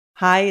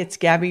Hi, it's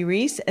Gabby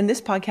Reese, and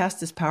this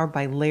podcast is powered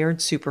by Laird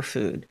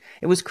Superfood.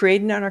 It was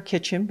created in our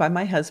kitchen by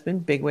my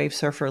husband, big wave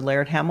surfer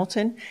Laird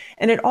Hamilton,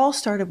 and it all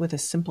started with a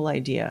simple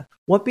idea.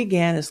 What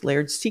began as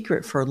Laird's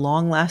secret for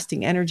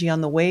long-lasting energy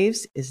on the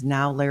waves is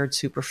now Laird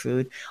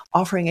Superfood,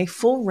 offering a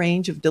full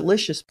range of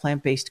delicious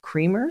plant-based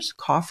creamers,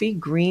 coffee,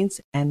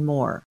 greens, and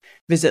more.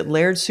 Visit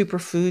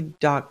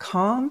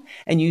lairdsuperfood.com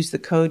and use the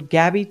code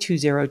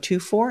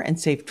GABBY2024 and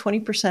save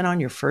 20% on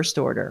your first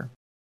order.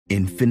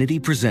 Infinity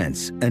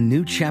presents a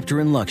new chapter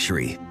in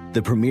luxury,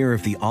 the premiere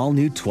of the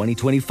all-new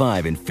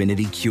 2025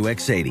 Infinity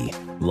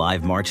QX80,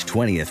 live March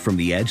 20th from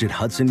the Edge at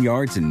Hudson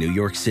Yards in New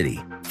York City,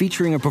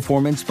 featuring a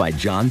performance by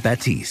Jon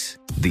Batiste.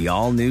 The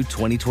all-new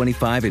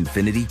 2025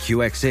 Infinity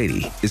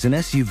QX80 is an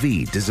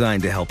SUV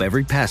designed to help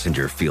every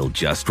passenger feel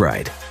just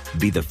right.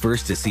 Be the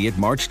first to see it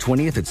March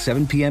 20th at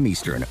 7 p.m.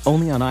 Eastern,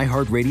 only on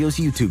iHeartRadio's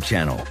YouTube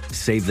channel.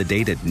 Save the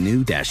date at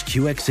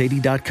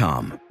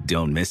new-QX80.com.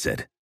 Don't miss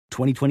it.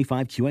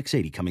 2025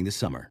 QX80 coming this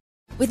summer.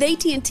 With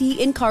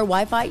AT&T in-car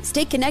Wi-Fi,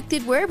 stay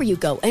connected wherever you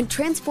go and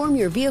transform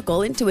your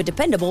vehicle into a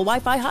dependable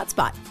Wi-Fi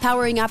hotspot.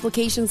 Powering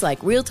applications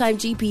like real-time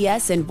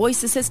GPS and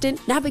voice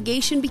assistant,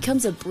 navigation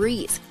becomes a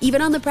breeze. Even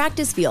on the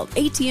practice field,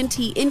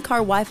 AT&T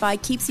in-car Wi-Fi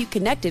keeps you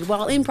connected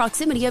while in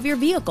proximity of your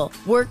vehicle.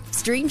 Work,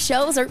 stream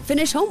shows, or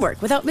finish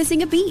homework without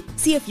missing a beat.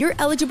 See if you're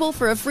eligible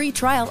for a free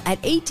trial at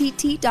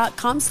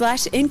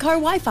att.com/in-car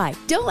Wi-Fi.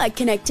 Don't let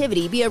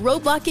connectivity be a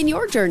roadblock in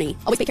your journey.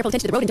 Always pay careful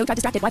attention to the road and don't drive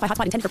distracted. Wi-Fi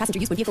hotspot intended for passenger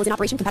use when vehicle is in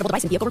operation. Compatible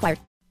device and vehicle required.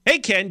 Hey,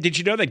 Ken, did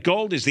you know that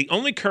gold is the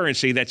only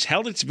currency that's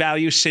held its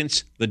value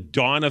since the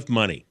dawn of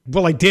money?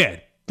 Well, I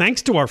did.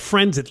 Thanks to our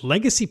friends at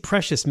Legacy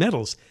Precious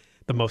Metals,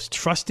 the most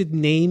trusted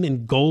name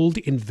in gold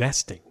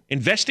investing.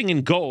 Investing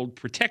in gold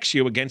protects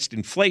you against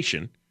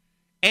inflation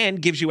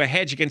and gives you a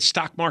hedge against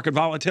stock market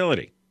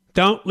volatility.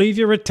 Don't leave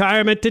your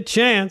retirement to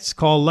chance.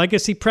 Call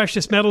Legacy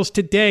Precious Metals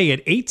today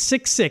at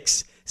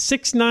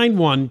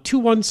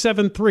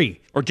 866-691-2173.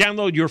 Or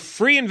download your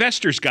free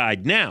investor's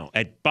guide now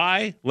at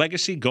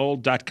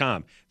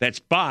buylegacygold.com. That's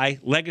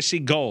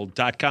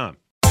buylegacygold.com.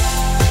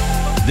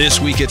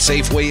 This week at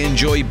Safeway,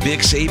 enjoy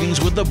big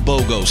savings with the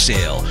BOGO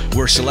sale,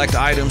 where select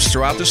items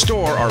throughout the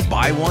store are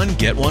buy one,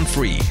 get one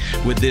free.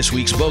 With this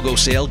week's BOGO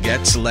sale,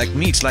 get select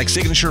meats like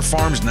Signature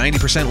Farms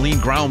 90% lean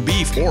ground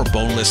beef or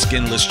boneless,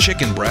 skinless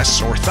chicken breasts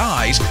or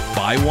thighs,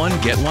 buy one,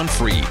 get one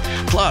free.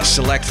 Plus,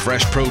 select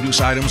fresh produce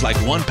items like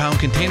 1 pound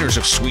containers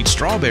of sweet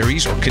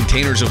strawberries or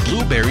containers of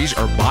blueberries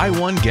are buy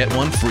one, get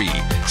one free.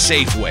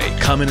 Safeway,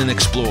 come in and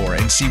explore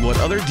and see what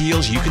other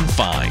deals you can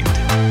find.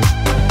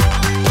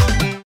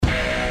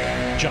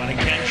 John and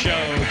Ken Show,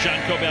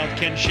 John Cobell,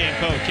 Ken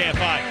Shampoo,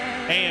 KFI,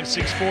 AM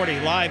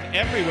 640, live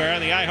everywhere on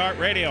the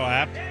iHeartRadio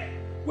app.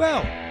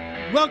 Well,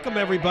 welcome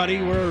everybody.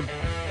 There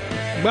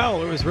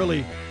was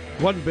really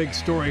one big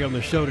story on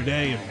the show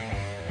today, and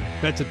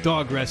that's a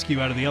dog rescue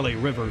out of the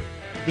LA River.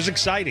 It was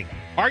exciting,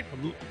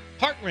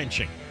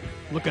 heart-wrenching.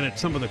 Looking at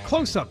some of the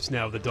close-ups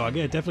now of the dog,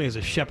 yeah, it definitely has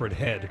a shepherd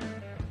head.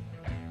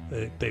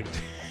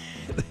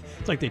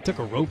 It's like they took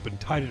a rope and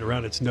tied it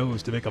around its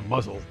nose to make a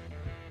muzzle,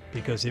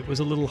 because it was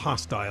a little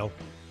hostile.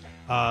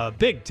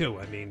 Big, too.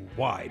 I mean,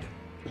 wide.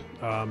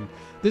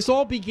 This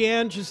all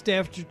began just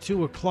after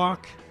 2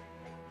 o'clock.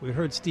 We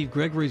heard Steve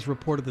Gregory's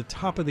report at the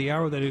top of the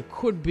hour that it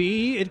could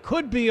be a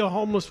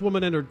homeless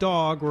woman and her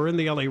dog were in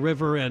the LA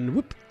River, and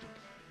whoop,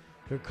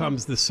 here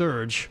comes the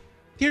surge.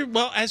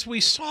 Well, as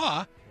we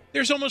saw,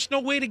 there's almost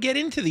no way to get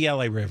into the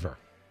LA River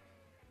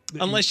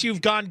unless you've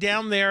gone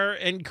down there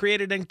and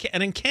created an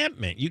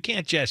encampment. You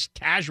can't just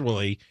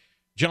casually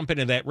jump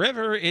into that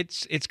river.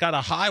 It's got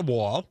a high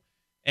wall,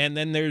 and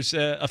then there's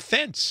a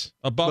fence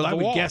above the wall. I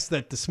would guess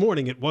that this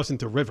morning it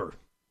wasn't a river.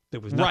 There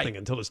was nothing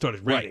until it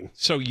started raining. Right.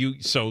 So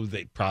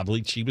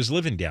she was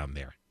living down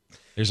there.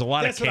 There's a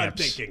lot of camps. That's what I'm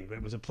thinking.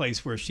 It was a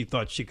place where she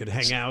thought she could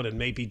hang out and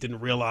maybe didn't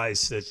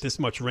realize that this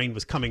much rain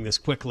was coming this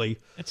quickly.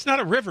 It's not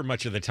a river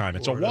much of the time.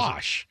 It's a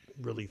wash.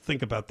 Really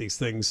think about these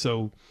things.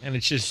 So, and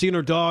it's just she and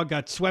her dog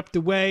got swept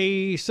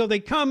away. So they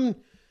come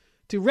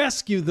to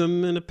rescue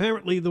them, and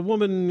apparently the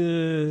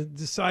woman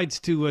decides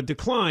to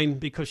decline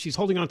because she's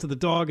holding on to the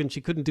dog and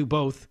she couldn't do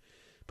both.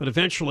 But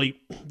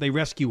eventually they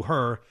rescue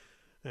her,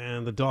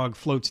 and the dog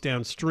floats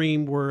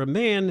downstream where a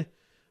man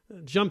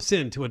jumps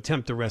in to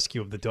attempt the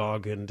rescue of the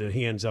dog, and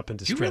he ends up in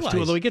distress too,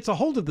 although he gets a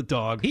hold of the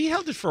dog. He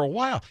held it for a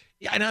while.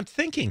 Yeah, and I'm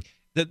thinking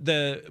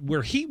that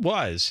where he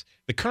was,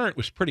 the current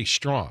was pretty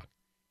strong,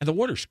 and the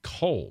water's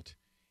cold.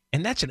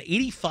 And that's an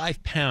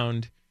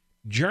 85-pound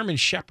German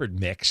Shepherd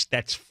mix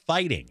that's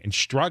fighting and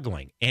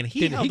struggling. And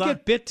Did he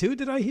get bit too,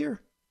 did I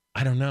hear?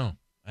 I don't know.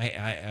 I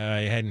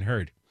hadn't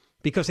heard.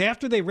 Because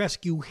after they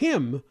rescue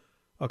him,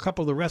 a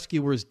couple of the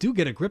rescuers do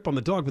get a grip on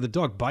the dog, but the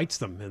dog bites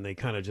them, and they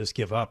kind of just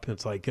give up.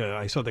 It's like,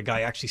 I saw the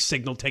guy actually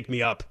signal, "Take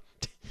me up."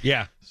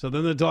 Yeah. So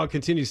then the dog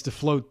continues to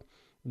float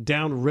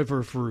down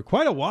river for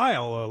quite a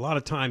while. A lot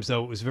of times,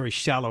 though, it was very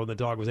shallow, and the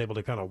dog was able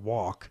to kind of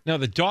walk. No,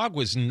 the dog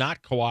was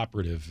not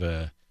cooperative.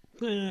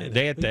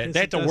 They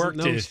had to work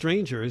to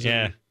strangers.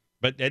 Yeah,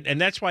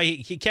 and that's why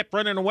he kept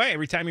running away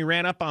every time he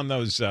ran up on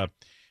those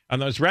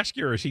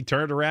rescuers. He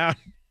turned around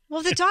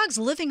Well, the dog's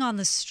living on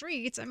the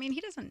streets. I mean, he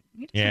doesn't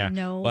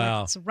know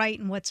what's right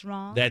and what's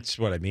wrong. That's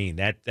what I mean.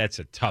 That's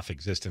a tough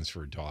existence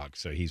for a dog.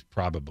 So he's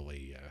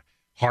probably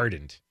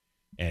hardened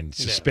and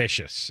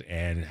suspicious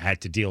and had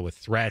to deal with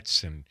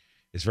threats and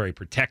is very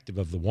protective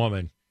of the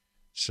woman.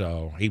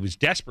 So he was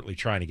desperately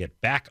trying to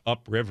get back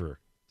upriver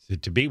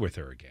to be with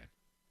her again.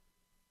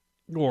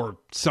 Or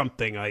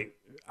something.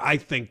 I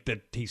think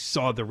that he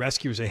saw the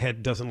rescuers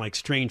ahead, doesn't like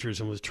strangers,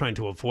 and was trying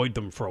to avoid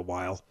them for a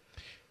while.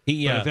 But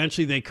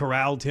eventually they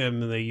corralled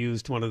him, and they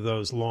used one of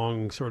those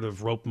long sort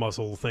of rope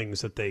muzzle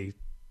things that they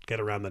get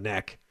around the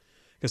neck,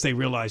 because they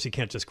realized you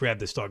can't just grab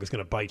this dog, it's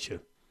going to bite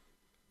you.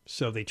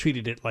 So they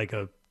treated it like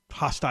a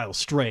hostile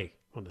stray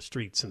on the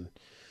streets, and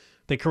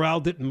they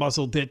corralled it and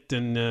muzzled it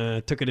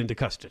and took it into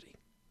custody,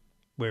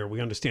 where we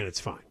understand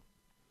it's fine.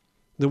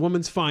 The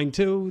woman's fine,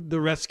 too.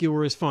 The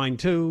rescuer is fine,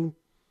 too.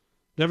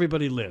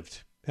 Everybody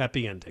lived.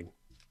 Happy ending.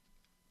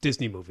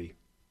 Disney movie.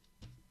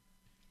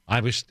 I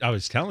was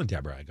telling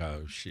Deborah, I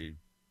go, she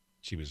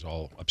was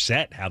all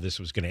upset how this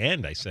was going to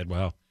end. I said,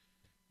 well,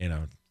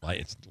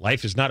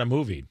 life is not a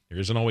movie. There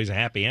isn't always a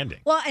happy ending.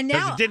 Well, and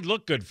now it didn't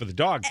look good for the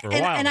dog for a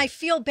while. And I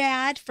feel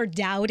bad for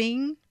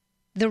doubting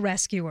the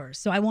rescuers.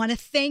 So I want to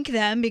thank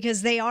them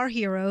because they are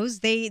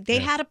heroes. They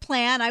had a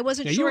plan. I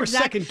wasn't sure you were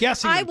exactly. second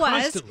guessing them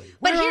constantly.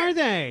 Where are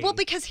they? Well,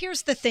 because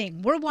here's the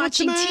thing. We're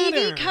watching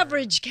TV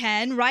coverage,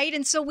 Ken, right?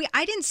 And so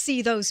I didn't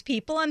see those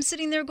people. I'm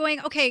sitting there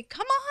going, okay,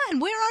 come on.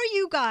 Where are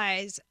you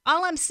guys?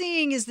 All I'm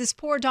seeing is this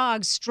poor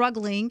dog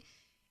struggling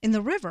in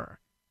the river.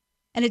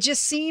 And it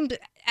just seemed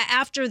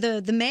after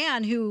the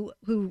man who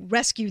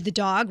rescued the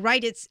dog,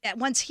 right?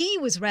 Once he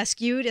was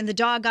rescued and the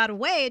dog got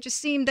away, it just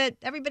seemed that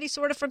everybody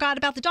sort of forgot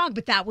about the dog,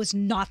 but that was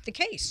not the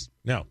case.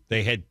 No,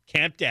 they had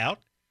camped out.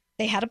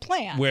 They had a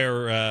plan.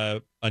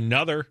 Where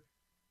another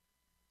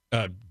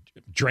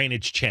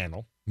drainage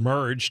channel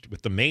merged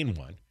with the main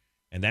one,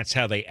 and that's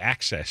how they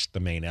accessed the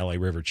main LA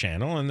River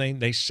channel, and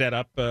they set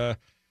up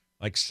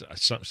like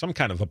some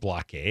kind of a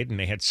blockade, and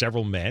they had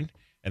several men,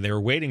 and they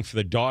were waiting for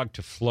the dog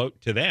to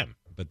float to them.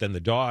 But then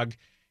the dog,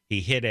 he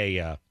hit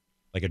a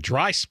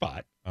dry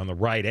spot on the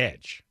right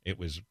edge. It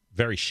was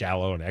very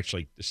shallow and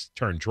actually just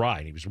turned dry,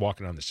 and he was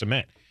walking on the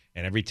cement.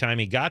 And every time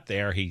he got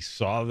there, he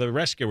saw the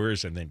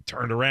rescuers and then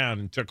turned around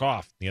and took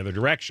off the other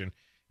direction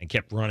and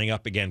kept running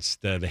up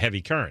against the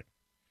heavy current.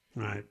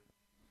 Right.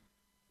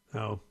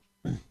 Oh.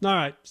 All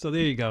right. So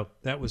there you go.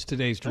 That was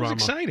today's drama. That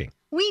was exciting.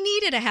 We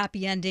needed a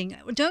happy ending,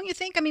 don't you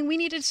think? I mean, we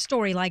needed a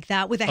story like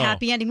that with a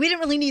happy ending. We didn't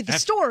really need the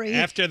story,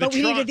 but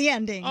we needed the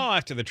ending. Oh,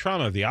 after the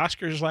trauma of the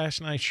Oscars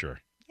last night, sure.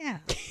 Yeah.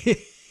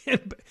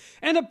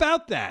 And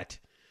about that,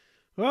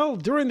 well,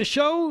 during the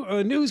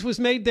show, news was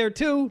made there,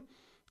 too.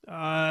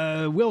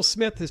 Will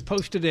Smith has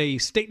posted a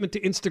statement to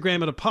Instagram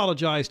and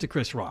apologized to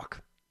Chris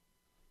Rock.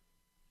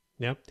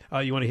 Yeah?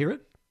 You want to hear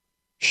it?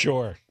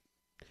 Sure.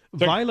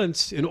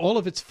 Violence in all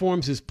of its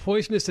forms is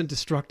poisonous and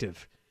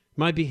destructive.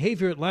 My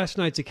behavior at last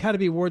night's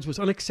Academy Awards was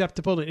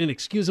unacceptable and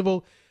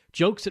inexcusable.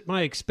 Jokes at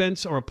my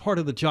expense are a part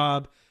of the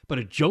job, but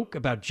a joke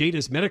about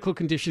Jada's medical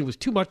condition was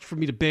too much for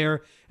me to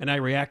bear, and I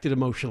reacted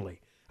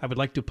emotionally. I would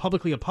like to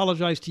publicly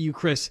apologize to you,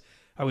 Chris.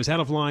 I was out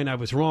of line. I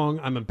was wrong.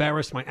 I'm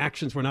embarrassed. My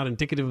actions were not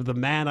indicative of the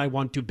man I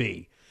want to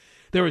be.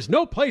 There is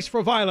no place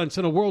for violence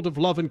in a world of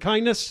love and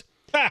kindness.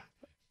 I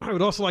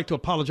would also like to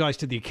apologize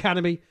to the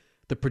Academy,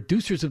 the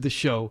producers of the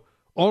show,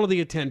 all of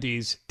the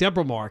attendees,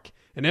 Deborah Mark,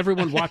 and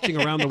everyone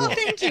watching around the world.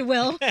 Thank you,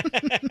 Will.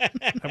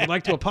 I would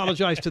like to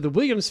apologize to the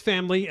Williams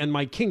family and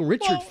my King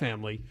Richard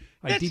family.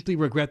 I deeply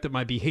regret that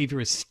my behavior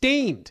is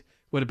stained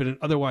what would have been an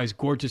otherwise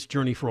gorgeous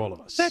journey for all of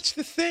us. That's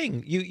the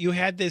thing. You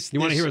had this. You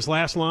want to hear his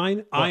last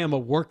line? I am a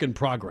work in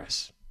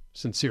progress.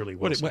 Sincerely,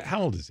 Will Smith.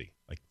 How old is he?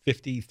 Like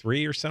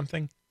 53 or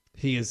something?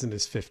 He is in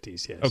his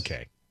 50s, yes.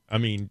 Okay. I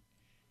mean,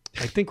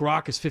 I think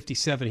Rock is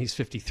 57. He's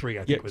 53,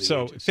 I think. Yeah,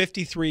 so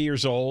 53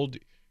 years old.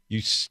 You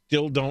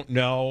still don't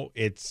know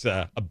it's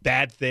a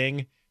bad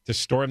thing to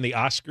storm the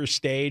Oscars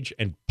stage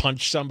and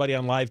punch somebody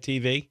on live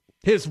TV?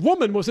 His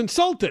woman was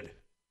insulted.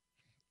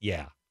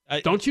 Yeah.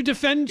 Don't you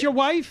defend your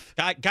wife?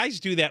 Guys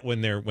do that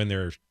when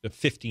they're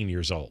 15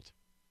 years old.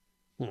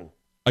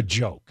 A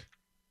joke.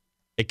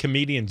 A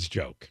comedian's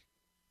joke.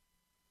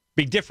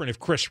 Be different if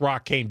Chris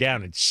Rock came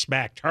down and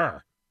smacked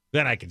her.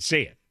 Then I could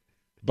see it.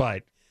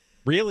 But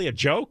really, a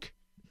joke?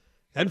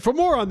 And for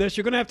more on this,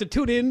 you're going to have to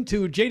tune in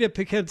to Jada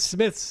Pinkett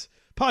Smith's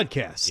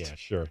podcast. Yeah,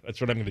 sure. That's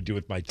what I'm going to do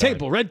with my time.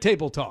 Red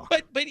Table Talk.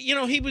 But you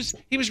know, he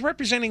was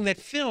representing that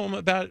film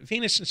about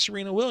Venus and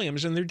Serena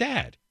Williams and their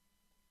dad.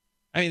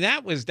 I mean,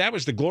 that was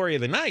the glory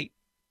of the night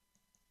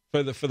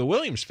for the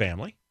Williams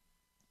family.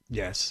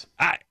 Yes.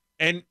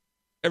 And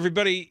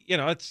everybody, you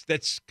know,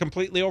 that's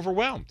completely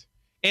overwhelmed.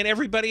 And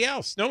everybody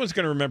else, no one's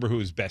going to remember who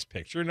was Best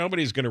Picture.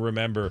 Nobody's going to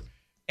remember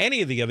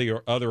any of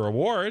the other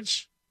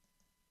awards.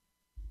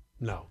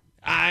 No.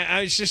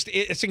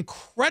 It's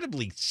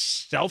incredibly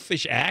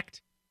selfish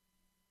act.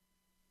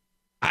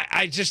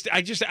 I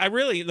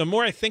really, the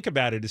more I think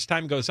about it as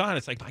time goes on,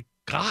 it's like, my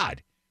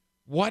God,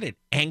 what an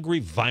angry,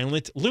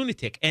 violent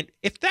lunatic. And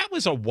if that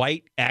was a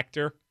white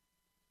actor,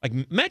 Like,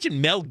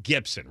 imagine Mel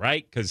Gibson,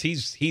 right? Because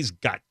he's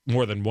got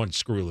more than one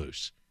screw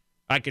loose.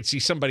 I could see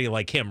somebody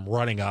like him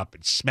running up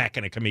and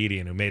smacking a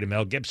comedian who made a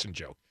Mel Gibson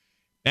joke.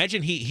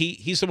 Imagine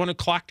he's the one who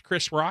clocked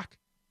Chris Rock.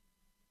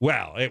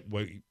 Well, it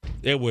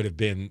would have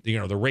been, the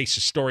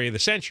racist story of the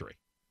century.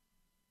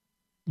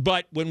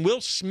 But when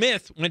Will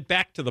Smith went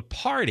back to the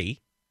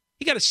party,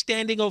 he got a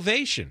standing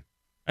ovation.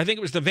 I think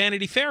it was the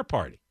Vanity Fair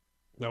party.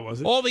 That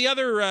was it. All the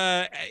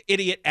other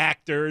idiot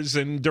actors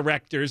and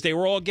directors, they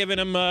were all giving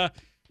him a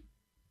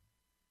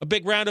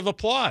big round of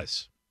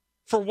applause.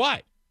 For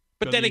what?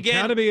 But then again, the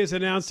Academy has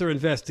announced they're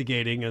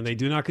investigating, and they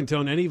do not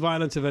condone any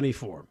violence of any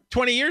form.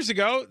 20 years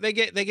ago, they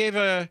gave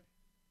a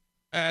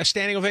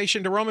standing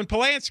ovation to Roman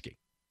Polanski.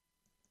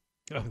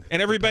 Oh,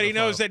 and everybody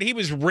knows that he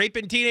was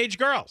raping teenage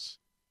girls.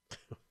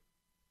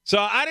 So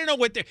I don't know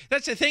what they're...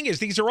 That's the thing is,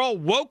 these are all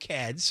woke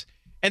heads,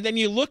 and then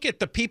you look at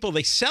the people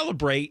they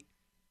celebrate,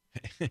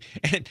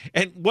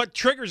 and what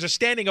triggers a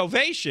standing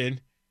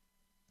ovation...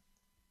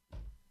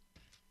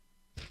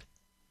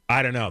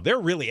 I don't know. They're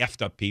really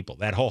effed up people.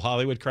 That whole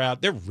Hollywood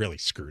crowd, they're really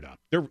screwed up.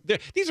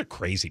 These are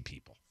crazy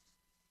people.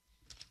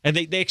 And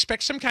they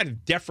expect some kind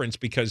of deference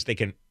because they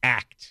can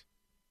act.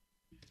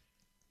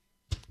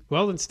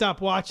 Well, then stop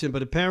watching,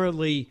 but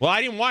apparently... Well,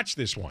 I didn't watch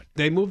this one.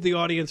 They moved the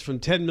audience from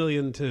 10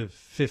 million to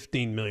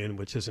 15 million,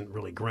 which isn't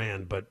really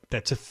grand, but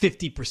that's a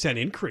 50%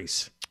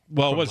 increase.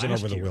 Well, it wasn't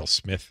over the Will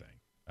Smith thing,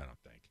 I don't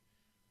think.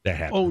 That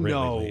happened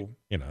really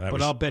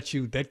late. I'll bet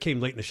you that came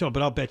late in the show,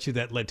 but I'll bet you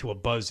that led to a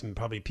buzz, and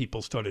probably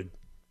people started...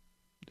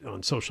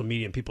 on social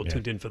media, and people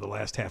tuned in for the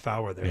last half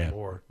hour there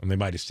more. And they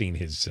might have seen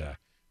his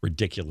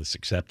ridiculous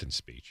acceptance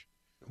speech.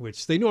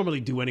 Which they normally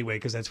do anyway,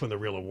 because that's when the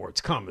real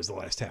awards come, is the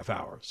last half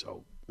hour.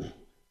 So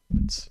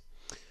that's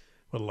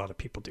what a lot of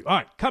people do. All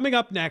right, coming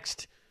up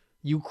next,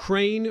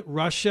 Ukraine,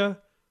 Russia.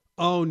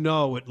 Oh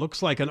no, it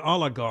looks like an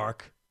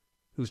oligarch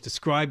who's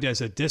described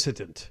as a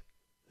dissident.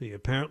 He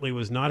apparently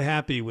was not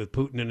happy with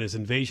Putin and his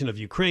invasion of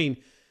Ukraine.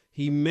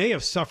 He may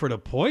have suffered a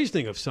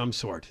poisoning of some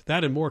sort.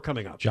 That and more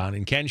coming up. John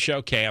and Ken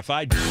Show,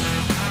 KFI.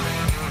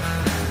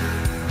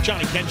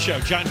 John and Ken Show,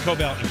 John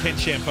Cobell and Ken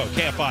Shampoo,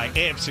 KFI,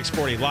 AM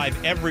 640,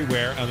 live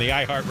everywhere on the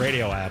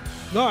iHeartRadio app.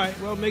 All right,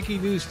 well,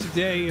 making news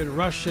today in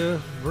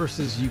Russia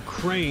versus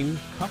Ukraine.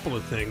 Couple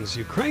of things.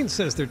 Ukraine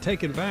says they're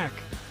taking back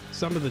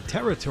some of the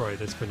territory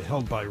that's been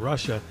held by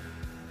Russia.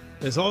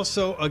 There's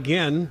also,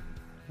 again,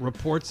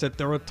 reports that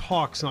there are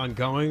talks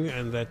ongoing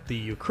and that the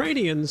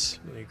Ukrainian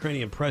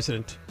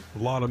president,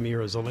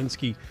 Volodymyr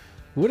Zelensky,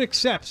 would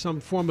accept some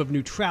form of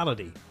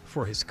neutrality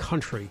for his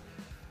country.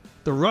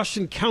 The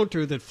Russian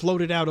counter that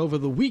floated out over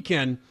the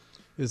weekend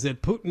is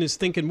that Putin is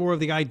thinking more of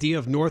the idea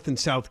of North and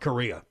South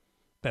Korea,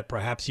 that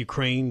perhaps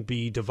Ukraine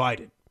be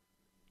divided,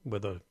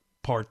 with a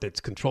part that's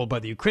controlled by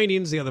the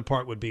Ukrainians, the other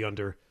part would be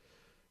under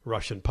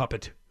Russian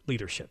puppet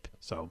leadership.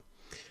 So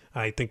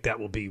I think that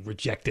will be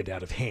rejected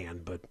out of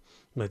hand, but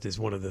that is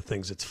one of the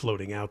things that's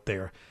floating out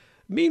there.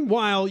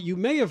 Meanwhile, you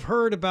may have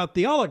heard about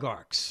the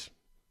oligarchs.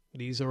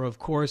 These are, of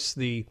course,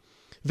 the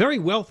very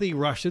wealthy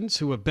Russians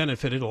who have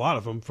benefited, a lot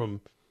of them,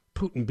 from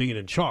Putin being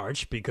in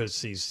charge,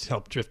 because he's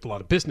helped drift a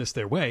lot of business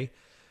their way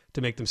to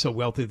make them so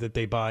wealthy that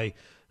they buy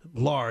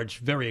large,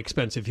 very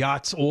expensive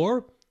yachts.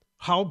 Or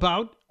how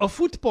about a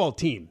football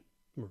team?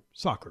 Or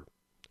soccer.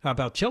 How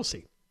about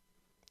Chelsea?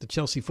 The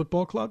Chelsea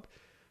Football Club?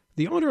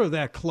 The owner of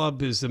that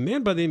club is a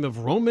man by the name of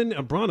Roman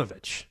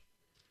Abramovich.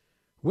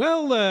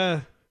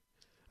 Well,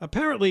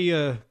 apparently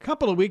a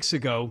couple of weeks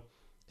ago,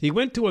 he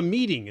went to a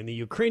meeting in the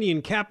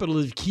Ukrainian capital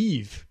of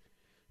Kyiv,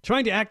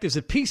 trying to act as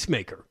a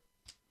peacemaker.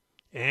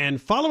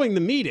 And following the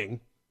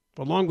meeting,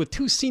 along with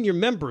two senior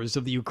members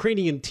of the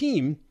Ukrainian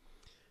team,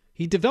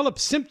 he developed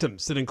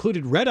symptoms that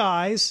included red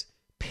eyes,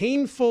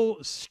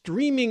 painful,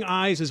 streaming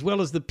eyes, as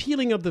well as the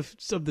peeling of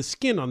the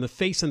skin on the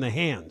face and the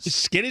hands. His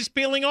skin is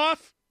peeling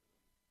off?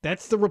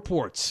 That's the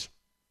reports.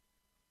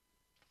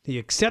 He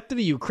accepted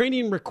a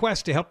Ukrainian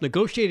request to help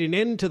negotiate an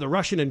end to the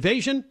Russian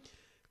invasion.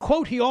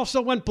 Quote, he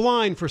also went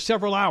blind for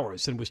several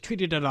hours and was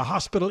treated at a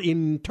hospital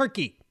in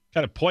Turkey. What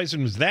kind of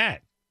poison was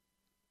that?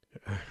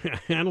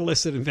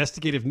 Analysts at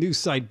investigative news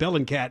site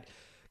Bellingcat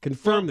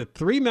confirmed that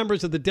 3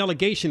 members of the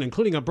delegation,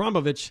 including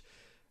Abramovich,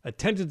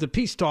 attended the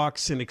peace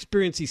talks and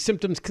experienced these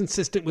symptoms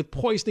consistent with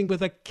poisoning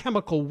with a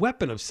chemical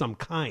weapon of some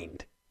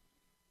kind.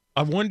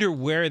 I wonder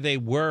where they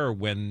were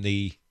when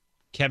the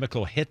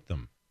chemical hit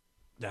them.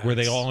 Were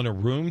they all in a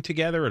room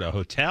together at a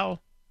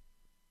hotel?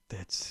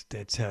 That's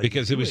how.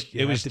 Because it was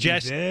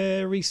just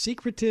very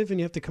secretive, and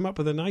you have to come up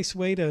with a nice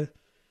way to.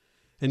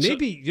 And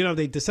maybe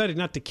they decided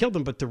not to kill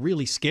them, but to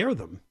really scare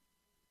them.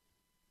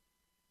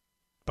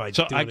 I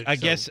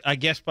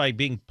guess by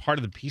being part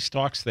of the peace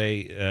talks,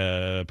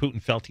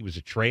 Putin felt he was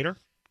a traitor.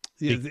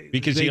 Yeah,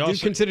 because they do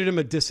consider him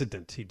a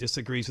dissident. He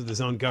disagrees with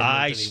his own government.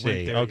 I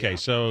see. There, okay, yeah.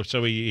 so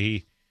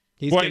he's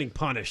getting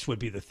punished would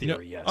be the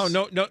theory. Yes. Oh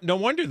no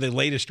wonder the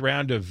latest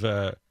round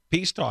of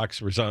peace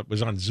talks was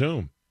on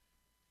Zoom.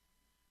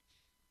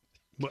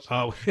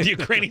 Oh, the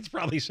Ukrainians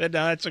probably said,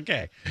 "No, that's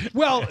okay."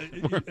 Well,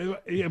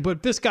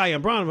 but this guy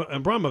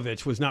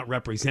Abramovich was not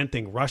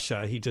representing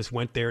Russia. He just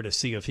went there to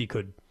see if he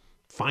could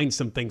find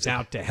some things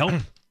out to help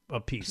a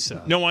piece.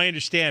 No, I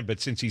understand, but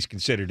since he's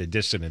considered a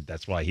dissident,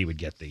 that's why he would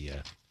get the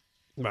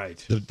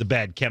right the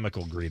bad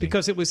chemical greeting.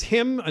 Because it was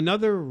him,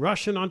 another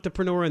Russian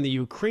entrepreneur, and the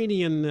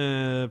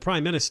Ukrainian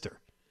prime minister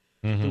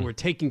who were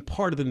taking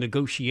part of the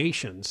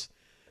negotiations.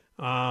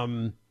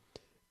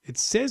 It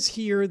says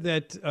here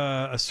that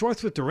a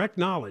source with direct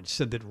knowledge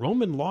said that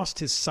Roman lost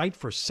his sight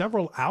for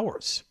several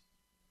hours.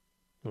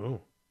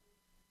 Oh,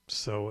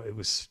 so it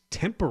was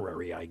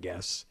temporary, I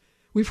guess.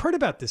 We've heard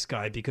about this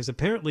guy because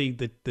apparently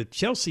the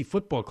Chelsea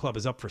Football Club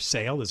is up for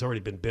sale. There's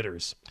already been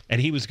bidders. And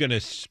he was going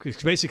to...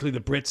 Basically, the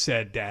Brits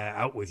said,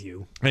 out with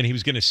you. And he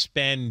was going to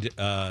spend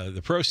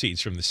the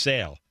proceeds from the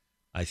sale,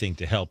 I think,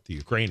 to help the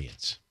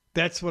Ukrainians.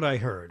 That's what I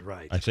heard,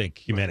 right. I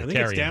think humanitarian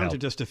I think it's down help. to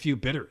just a few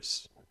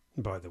bidders,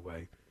 by the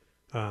way.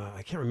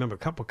 I can't remember. A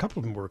couple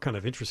of them were kind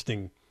of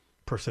interesting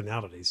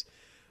personalities.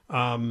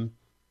 A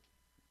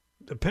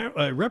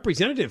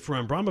representative for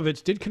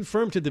Abramovich did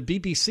confirm to the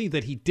BBC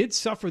that he did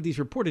suffer these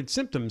reported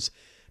symptoms,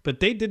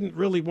 but they didn't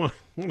really want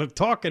to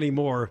talk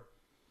anymore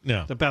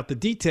about the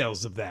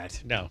details of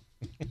that. No.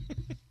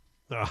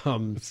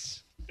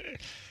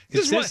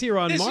 It says here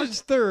on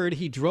March 3rd,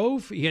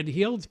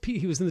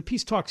 he was in the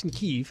peace talks in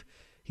Kyiv.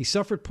 He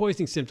suffered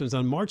poisoning symptoms.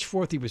 On March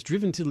 4th, he was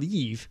driven to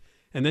Lviv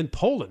and then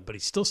Poland, but he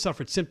still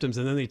suffered symptoms,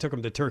 and then they took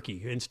him to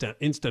Turkey,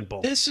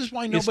 Istanbul. This is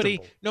why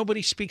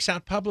nobody speaks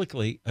out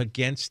publicly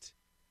against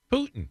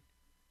Putin.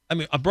 I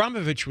mean,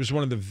 Abramovich was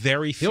one of the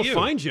very few. He'll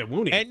find you,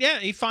 won't he? And yeah,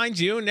 he finds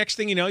you, and next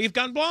thing you know, you've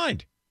gone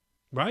blind.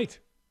 Right.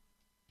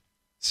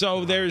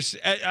 So there's,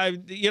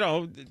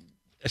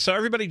 so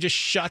everybody just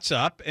shuts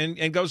up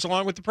and goes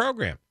along with the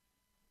program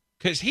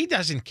because he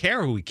doesn't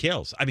care who he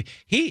kills. I mean,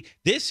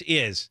 this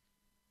is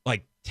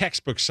like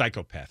textbook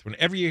psychopath.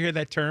 Whenever you hear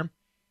that term,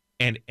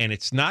 and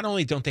it's not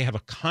only don't they have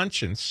a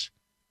conscience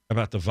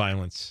about the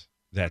violence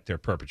that they're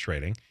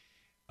perpetrating,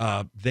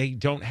 they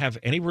don't have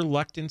any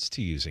reluctance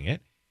to using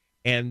it,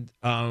 and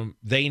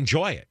they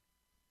enjoy it.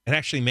 It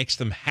actually makes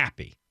them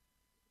happy.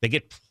 They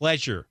get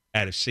pleasure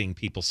out of seeing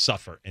people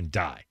suffer and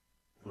die.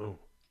 Oh.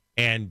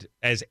 And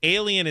as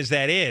alien as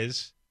that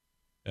is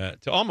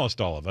to almost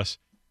all of us,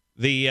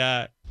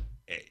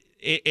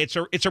 it's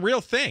a real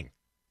thing.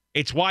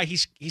 It's why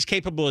he's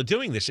capable of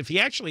doing this. If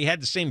he actually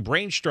had the same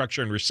brain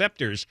structure and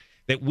receptors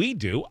that we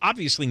do,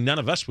 obviously none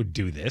of us would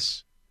do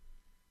this.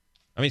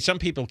 I mean, some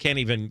people can't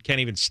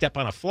even step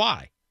on a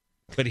fly,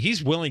 but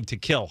he's willing to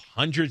kill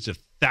hundreds of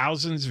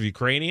thousands of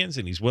Ukrainians,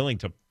 and he's willing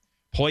to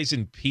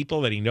poison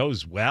people that he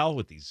knows well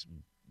with these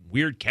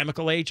weird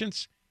chemical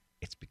agents.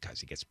 It's because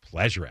he gets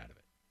pleasure out of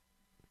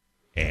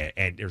it.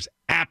 And there's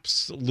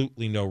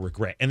absolutely no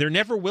regret. And there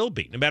never will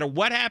be. No matter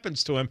what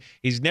happens to him,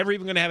 he's never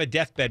even going to have a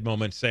deathbed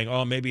moment saying,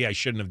 oh, maybe I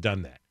shouldn't have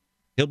done that.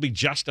 He'll be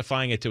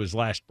justifying it to his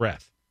last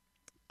breath.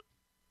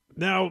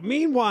 Now,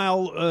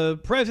 meanwhile,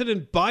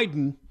 President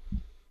Biden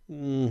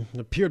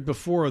appeared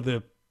before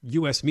the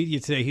U.S. media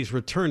today. He's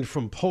returned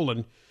from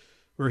Poland,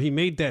 where he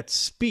made that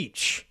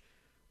speech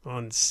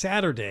on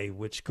Saturday,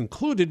 which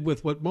concluded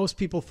with what most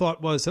people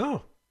thought was,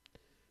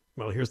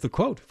 here's the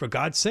quote, "For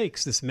God's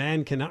sakes, this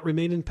man cannot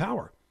remain in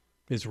power,"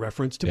 his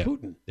reference to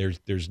Putin.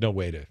 There's no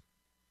way to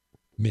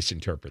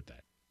misinterpret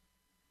that.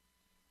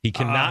 He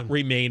cannot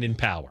remain in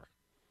power.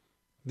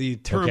 The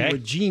term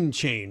regime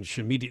change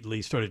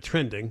immediately started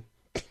trending.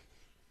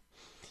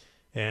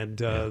 And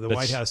the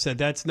White House said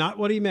that's not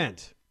what he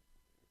meant.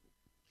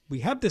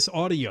 We have this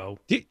audio.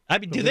 Do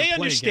they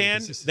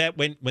understand that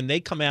when they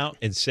come out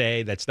and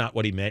say that's not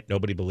what he meant,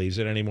 nobody believes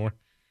it anymore?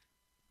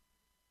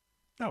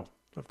 No,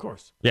 of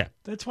course. Yeah.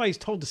 That's why he's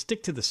told to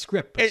stick to the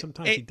script, but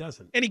sometimes he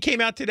doesn't. And he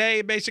came out today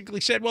and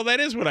basically said, well, that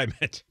is what I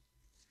meant.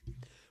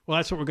 Well,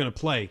 that's what we're going to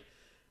play.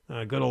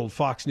 Good old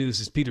Fox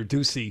News' Peter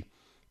Doocy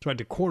tried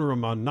to corner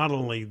him on not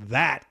only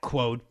that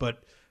quote,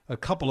 but a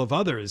couple of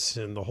others,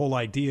 and the whole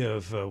idea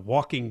of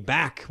walking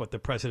back what the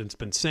president's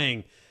been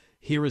saying.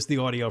 Here is the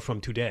audio from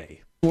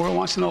today. The world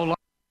wants to know.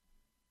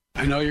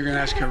 I know you're going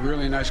to ask a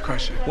really nice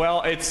question.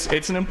 Well,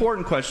 it's an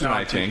important question,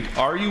 I think.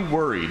 Are you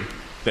worried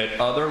that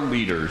other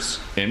leaders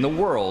in the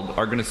world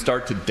are going to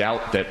start to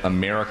doubt that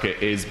America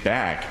is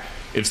back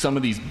if some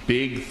of these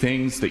big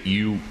things that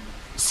you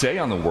say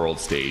on the world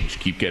stage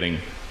keep getting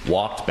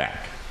walked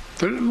back?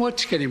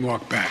 What's getting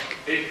walked back?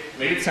 It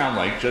made it sound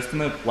like, just in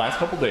the last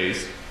couple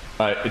days,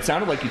 it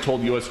sounded like you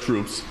told U.S.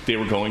 troops they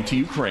were going to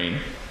Ukraine.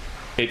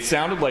 It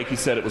sounded like you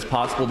said it was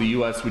possible the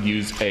U.S. would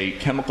use a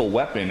chemical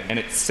weapon, and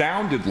it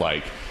sounded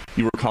like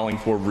you were calling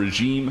for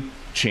regime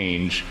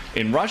change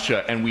in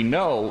Russia, and we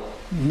know...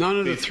 None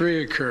of the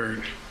three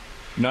occurred.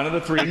 None of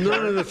the three occurred?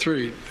 None of the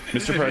three.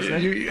 Mr.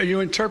 President? You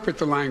interpret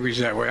the language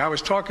that way. I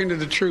was talking to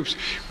the troops.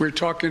 We were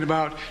talking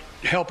about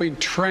helping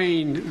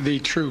train the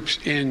troops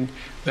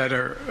that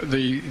are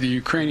the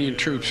Ukrainian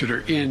troops that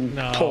are in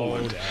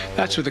Poland.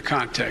 That's what the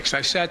context.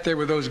 I sat there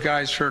with those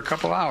guys for a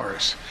couple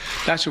hours.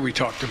 That's what we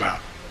talked about.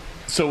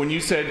 So when you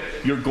said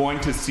you're going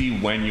to see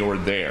when you're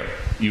there,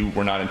 you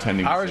were not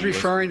intending to I was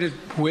referring to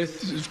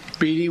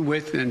meeting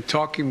with and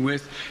talking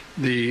with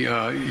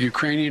the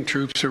Ukrainian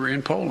troops who are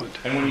in Poland.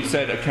 And when you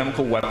said a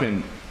chemical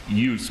weapon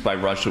use by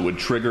Russia would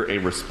trigger a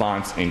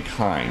response in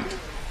kind.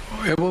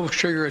 It will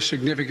trigger a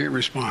significant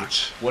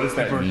response. What does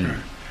that mean?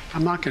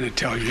 I'm not going to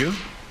tell you.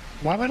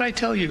 Why would I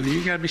tell you?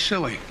 You got to be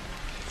silly.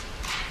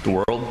 The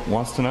world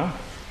wants to know.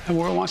 The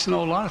world wants to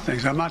know a lot of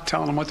things. I'm not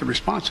telling them what the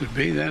response would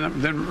be.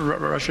 Then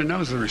Russia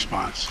knows the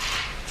response.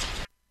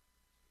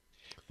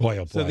 Boy,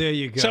 oh boy. So there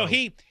you go. So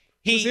he's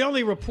the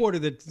only reporter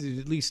that,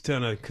 at least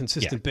on a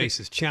consistent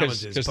basis,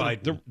 challenges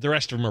Biden. The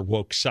rest of them are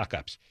woke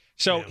suck-ups.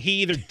 So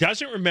he either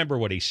doesn't remember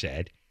what he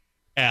said,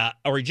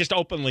 or he just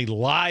openly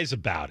lies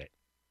about it,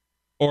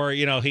 or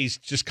he's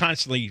just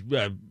constantly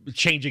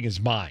changing his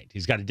mind.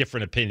 He's got a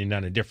different opinion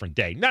on a different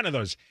day. None of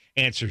those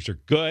answers are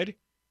good.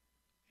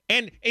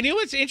 And you know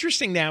what's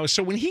interesting now is,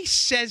 so when he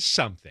says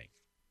something,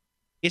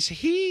 is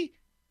he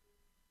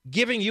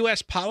giving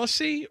U.S.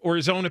 policy or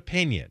his own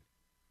opinion?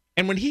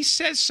 And when he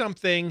says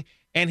something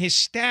and his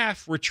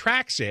staff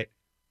retracts it,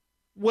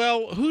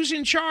 well, who's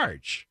in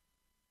charge?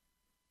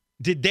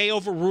 Did they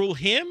overrule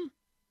him?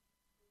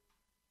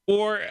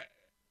 Or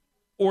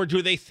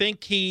do they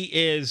think he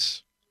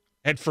has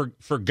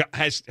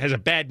a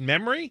bad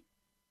memory?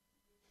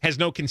 Has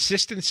no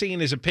consistency in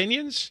his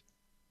opinions?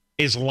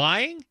 Is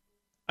lying?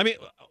 I mean,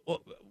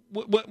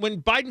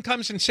 when Biden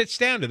comes and sits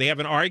down, do they have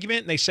an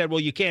argument? And they said, well,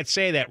 you can't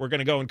say that. We're going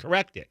to go and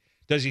correct it.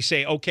 Does he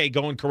say, okay,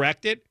 go and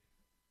correct it?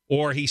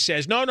 Or he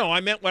says, no, I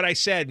meant what I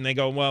said. And they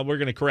go, well, we're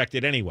going to correct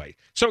it anyway.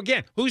 So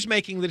again, who's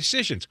making the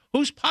decisions?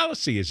 Whose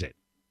policy is it?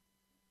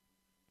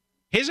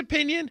 His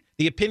opinion?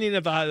 The opinion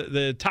of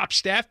the top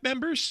staff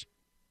members?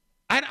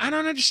 I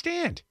don't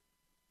understand.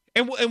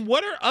 And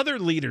what are other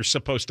leaders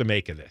supposed to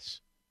make of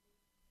this?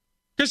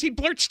 Because he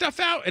blurts stuff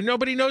out and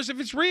nobody knows if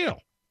it's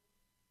real.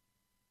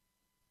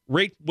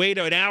 Wait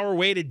an hour,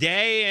 wait a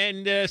day,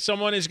 and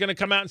someone is going to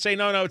come out and say,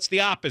 no, it's the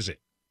opposite.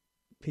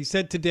 He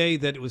said today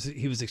that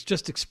he was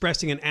just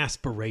expressing an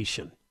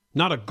aspiration,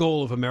 not a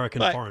goal of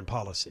American foreign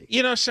policy.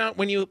 So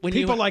when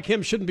people like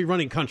him shouldn't be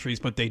running countries,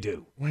 but they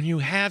do. When you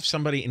have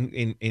somebody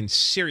in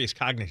serious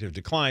cognitive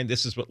decline,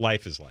 this is what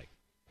life is like.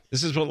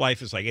 This is what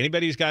life is like.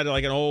 Anybody who's got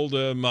like an old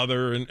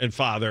mother and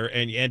father,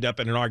 and you end up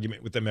in an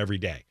argument with them every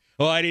day.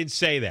 Oh, I didn't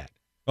say that.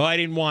 Oh, I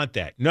didn't want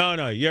that.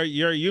 No,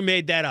 you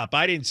made that up.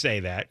 I didn't say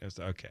that. It's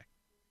okay.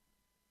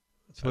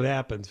 That's what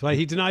happens.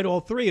 He denied all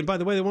three. And by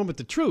the way, the one with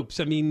the troops,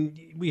 I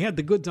mean, we had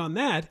the goods on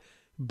that.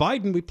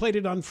 Biden, we played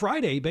it on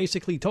Friday,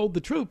 basically told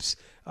the troops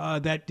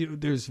that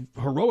there's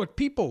heroic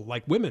people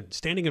like women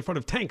standing in front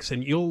of tanks,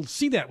 and you'll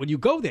see that when you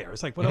go there.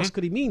 It's like, what else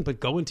could he mean but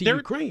go into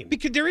Ukraine?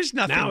 Because there is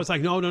nothing. Now it's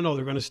like, no,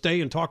 they're going to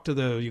stay and talk to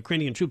the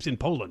Ukrainian troops in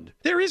Poland.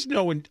 There is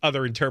no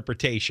other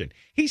interpretation.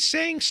 He's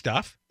saying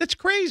stuff that's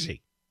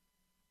crazy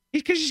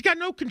because he's got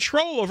no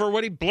control over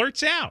what he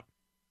blurts out.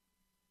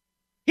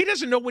 He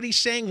doesn't know what he's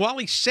saying while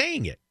he's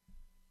saying it.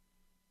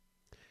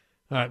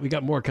 All right, we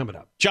got more coming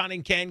up. John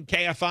and Ken,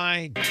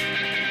 KFI.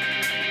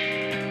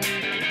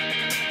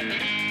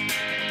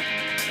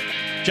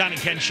 John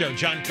and Ken Show.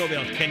 John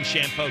Kobylt, Ken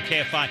Shampo,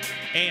 KFI,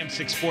 AM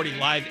 640,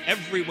 live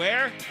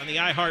everywhere on the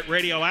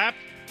iHeartRadio app.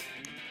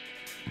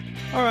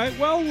 All right,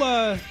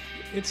 well,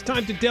 it's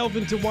time to delve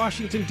into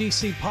Washington,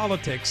 D.C.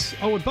 politics.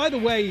 Oh, and by the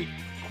way,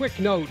 quick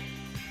note.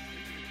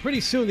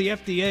 Pretty soon the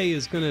FDA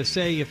is going to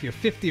say if you're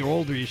 50 or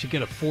older, you should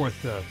get a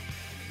fourth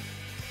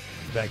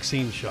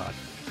vaccine shot.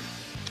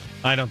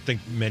 I don't think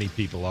many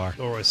people are.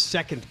 Or a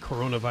second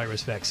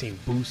coronavirus vaccine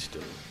booster.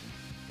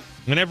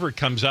 Whenever it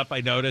comes up,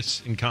 I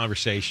notice in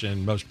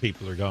conversation, most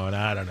people are going,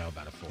 I don't know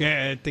about a fourth.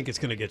 Yeah, I think it's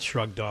going to get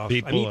shrugged off.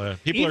 People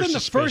even are the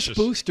suspicious. first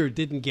booster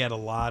didn't get a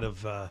lot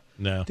of...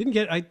 no. Did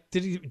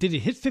it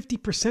hit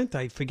 50%?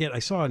 I forget. I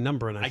saw a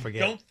number and I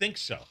forget. I don't think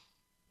so.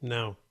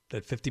 No.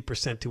 That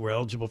 50% who were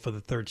eligible for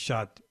the third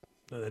shot,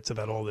 that's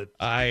about all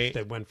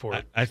that went for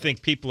it. I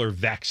think people are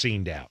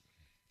vaccinated out.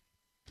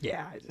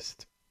 Yeah,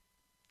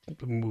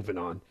 moving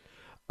on.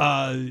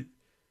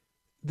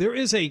 There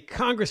is a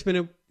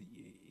congressman,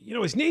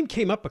 his name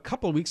came up a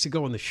couple of weeks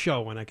ago on the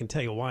show, and I can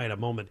tell you why in a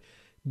moment.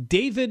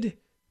 David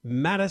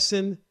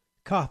Madison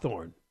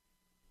Cawthorn.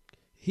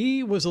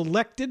 He was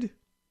elected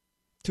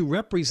to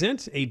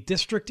represent a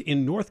district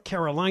in North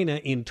Carolina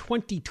in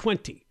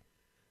 2020.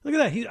 Look at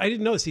that. I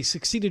didn't notice he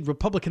succeeded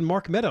Republican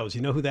Mark Meadows.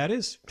 You know who that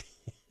is?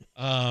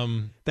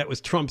 That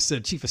was Trump's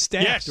chief of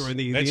staff during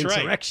the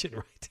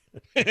insurrection,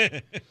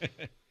 right?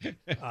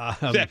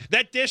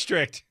 That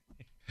district.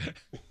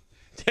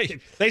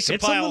 they supply.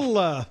 It's a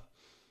little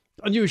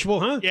unusual,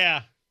 huh?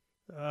 Yeah.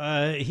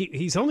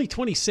 He's only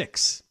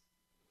 26.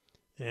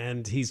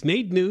 And he's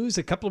made news.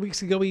 A couple of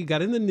weeks ago, he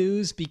got in the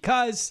news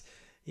because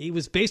he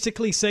was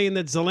basically saying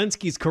that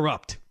Zelensky's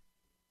corrupt.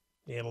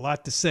 He had a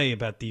lot to say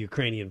about the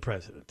Ukrainian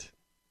president.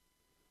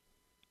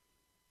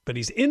 But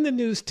he's in the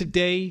news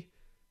today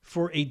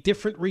for a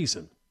different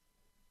reason.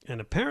 And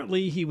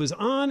apparently he was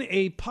on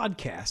a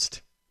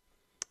podcast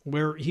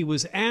where he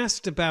was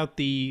asked about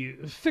the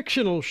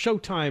fictional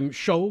Showtime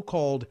show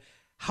called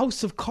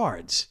House of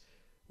Cards,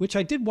 which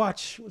I did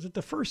watch. Was it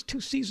the first 2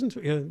 seasons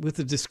with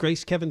the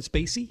disgraced Kevin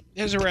Spacey?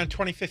 It was around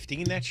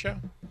 2015, that show.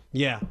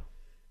 Yeah.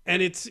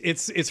 And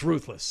it's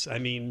ruthless. I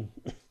mean,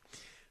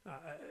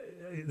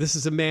 this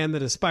is a man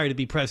that aspired to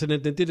be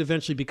president and did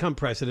eventually become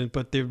president,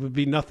 but there would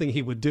be nothing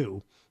he would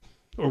do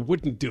or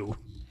wouldn't do.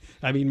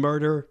 I mean,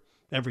 murder,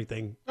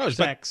 everything,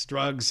 sex,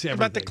 drugs, everything.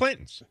 About the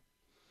Clintons.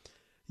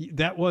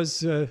 That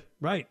was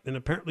right. And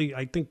apparently,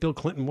 I think Bill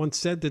Clinton once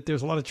said that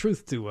there's a lot of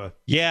truth to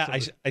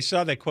I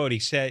saw that quote. He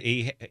said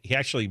he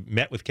actually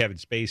met with Kevin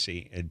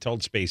Spacey and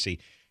told Spacey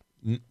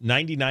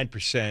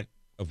 99%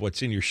 of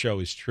what's in your show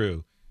is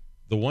true.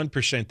 The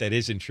 1% that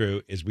isn't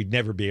true is we'd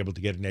never be able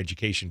to get an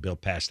education bill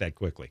passed that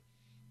quickly.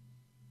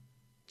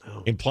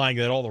 Oh. Implying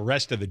that all the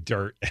rest of the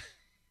dirt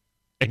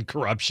and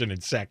corruption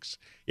and sex,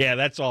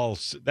 that's all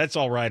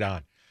right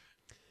on.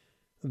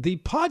 The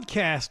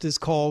podcast is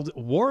called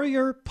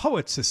Warrior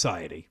Poet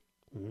Society.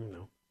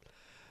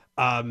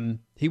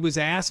 He was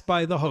asked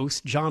by the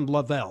host, John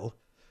Lavelle,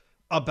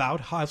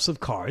 about House of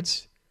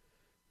Cards.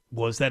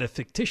 Was that a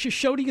fictitious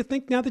show, do you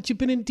think, now that you've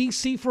been in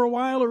D.C. for a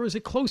while, or is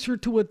it closer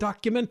to a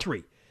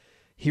documentary?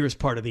 Here's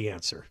part of the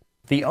answer.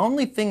 The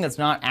only thing that's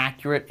not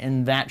accurate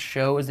in that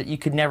show is that you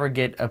could never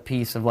get a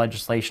piece of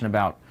legislation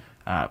about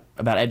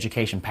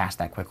education passed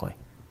that quickly.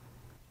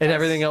 And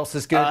everything else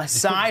is good?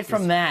 Aside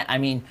from that, I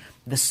mean,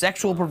 the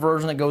sexual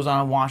perversion that goes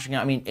on in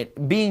Washington, I mean,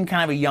 being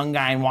kind of a young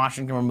guy in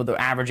Washington, with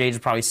the average age is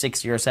probably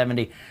 60 or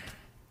 70,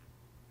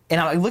 and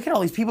I look at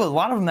all these people, a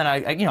lot of them that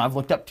I've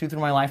looked up to through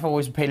my life. I've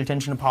always paid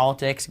attention to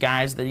politics,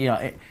 guys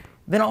that,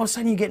 then all of a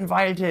sudden you get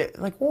invited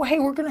to, like, oh, hey,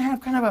 we're going to have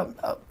kind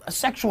of a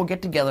sexual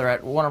get-together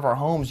at one of our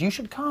homes. You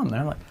should come. And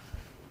I'm like,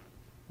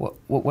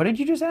 what did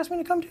you just ask me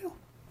to come to?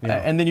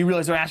 Yeah. And then you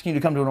realize they're asking you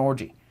to come to an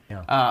orgy.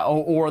 Yeah.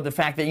 Or the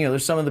fact that,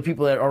 there's some of the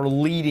people that are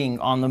leading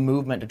on the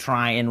movement to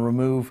try and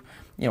remove,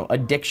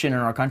 addiction in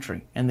our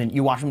country. And then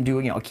you watch them do,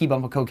 a key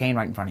bump of cocaine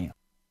right in front of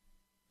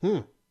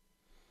you.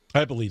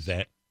 I believe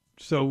that.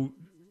 So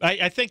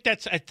I think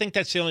that's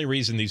the only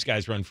reason these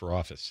guys run for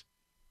office.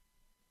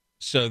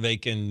 So they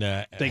can.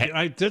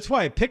 That's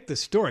why I picked this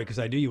story, because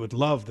I knew you would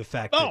love the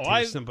fact that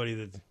there's somebody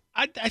that.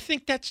 I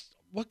think that's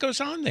what goes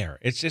on there.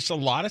 It's just a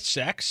lot of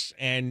sex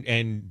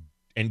and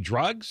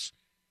drugs,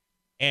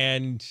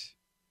 and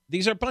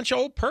these are a bunch of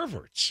old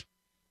perverts.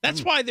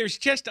 That's why there's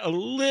just a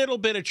little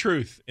bit of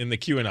truth in the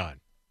QAnon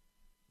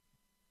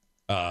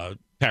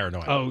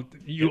paranoia.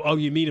 Oh,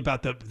 you mean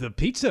about the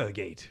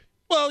Pizzagate?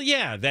 Well,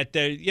 yeah, that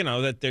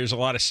there's a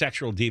lot of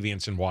sexual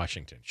deviance in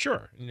Washington.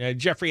 Sure,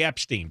 Jeffrey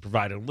Epstein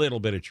provided a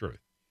little bit of truth,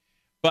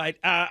 but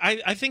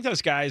I think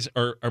those guys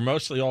are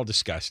mostly all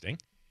disgusting.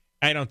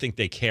 I don't think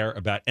they care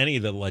about any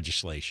of the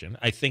legislation.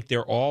 I think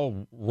they're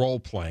all role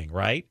playing,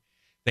 right?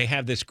 They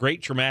have this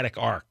great dramatic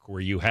arc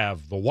where you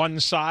have the one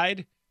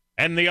side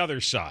and the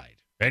other side,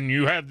 and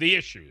you have the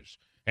issues,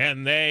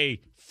 and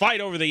they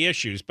fight over the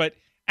issues, but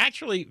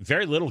actually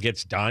very little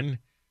gets done,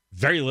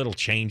 very little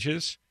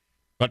changes.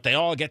 But they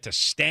all get to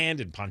stand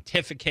and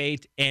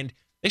pontificate, and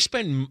they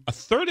spend a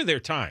third of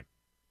their time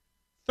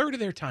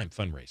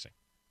fundraising.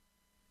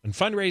 And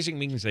fundraising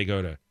means they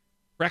go to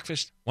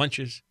breakfast,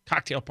 lunches,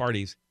 cocktail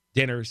parties,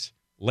 dinners,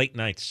 late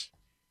nights,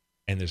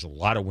 and there's a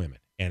lot of women.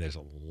 And there's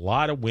a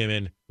lot of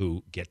women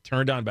who get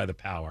turned on by the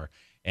power,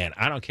 and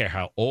I don't care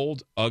how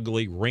old,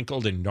 ugly,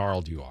 wrinkled, and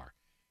gnarled you are.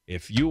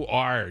 If you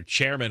are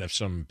chairman of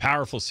some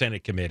powerful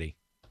Senate committee,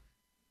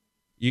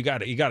 you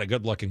got a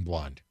good-looking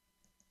blonde.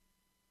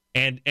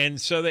 And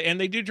so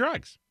they do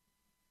drugs,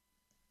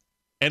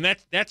 and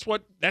that's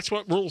what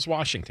rules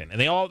Washington.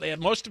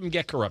 And most of them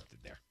get corrupted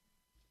there,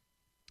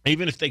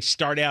 even if they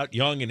start out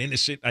young and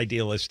innocent,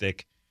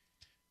 idealistic.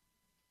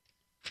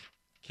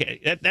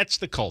 That's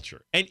the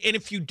culture. And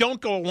if you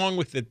don't go along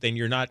with it, then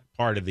you're not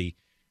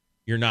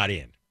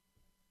in.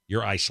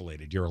 You're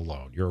isolated. You're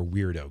alone. You're a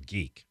weirdo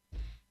geek.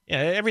 Yeah,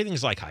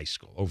 everything's like high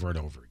school over and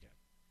over again.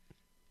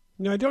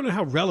 I don't know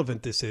how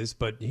relevant this is,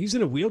 but he's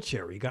in a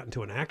wheelchair. He got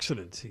into an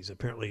accident. He's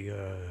apparently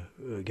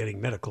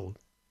getting medical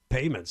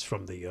payments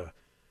from the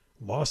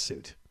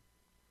lawsuit.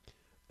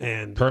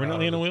 And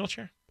permanently in a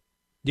wheelchair?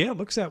 Yeah, it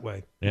looks that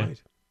way. Yeah.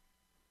 Right.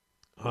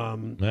 Well,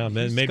 then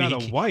he's maybe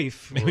got a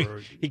wife.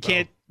 He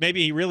can't.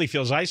 Maybe he really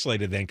feels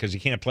isolated then because he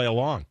can't play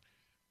along.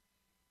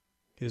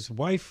 His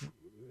wife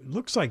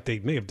looks like they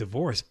may have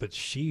divorced, but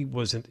she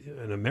was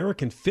an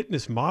American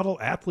fitness model,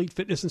 athlete,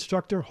 fitness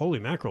instructor. Holy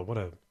mackerel! What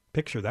a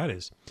picture that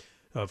is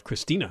of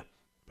Christina.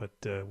 But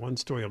one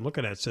story I'm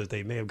looking at says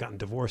they may have gotten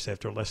divorced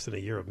after less than a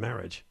year of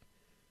marriage.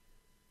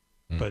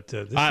 But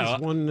this is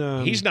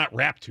one. He's not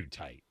wrapped too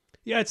tight.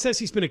 Yeah, it says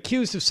he's been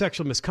accused of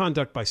sexual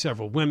misconduct by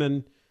several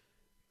women.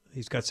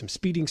 He's got some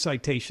speeding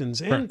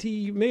citations, and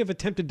he may have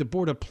attempted to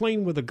board a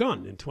plane with a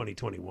gun in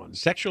 2021.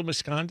 Sexual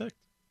misconduct?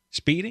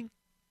 Speeding?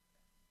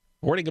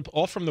 Boarding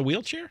all from the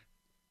wheelchair?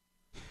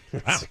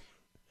 Wow.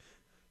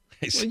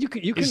 Well, you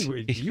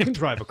can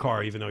drive a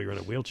car even though you're in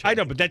a wheelchair. I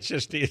know, but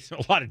it's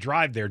a lot of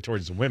drive there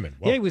towards the women.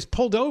 Well, yeah, he was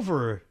pulled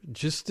over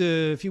just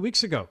a few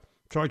weeks ago,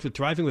 charged with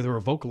driving with a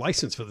revoked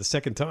license for the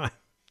second time.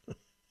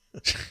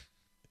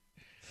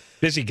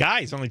 Busy guy.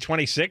 He's only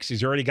 26.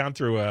 He's already gone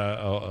through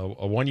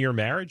a 1-year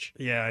marriage.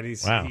 Yeah, and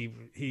he's wow.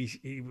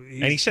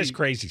 he says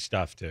crazy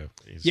stuff too.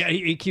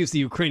 He accused the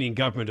Ukrainian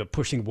government of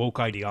pushing woke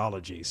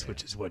ideologies,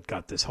 which is what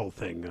got this whole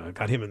thing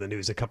got him in the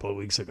news a couple of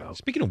weeks ago.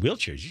 Speaking of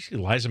wheelchairs, you see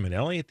Liza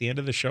Minnelli at the end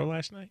of the show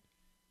last night?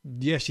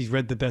 Yeah, she's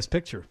read the Best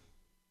Picture.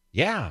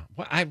 Yeah,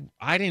 well,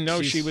 I didn't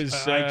know she was.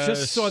 I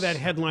just saw that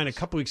headline a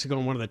couple weeks ago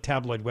on one of the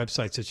tabloid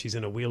websites that she's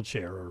in a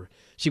wheelchair, or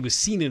she was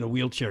seen in a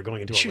wheelchair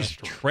going into a restaurant.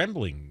 She was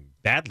trembling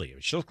badly.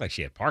 She looked like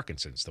she had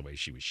Parkinson's the way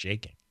she was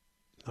shaking.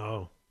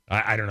 Oh,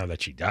 I don't know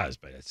that she does,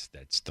 but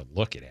that's to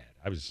look at.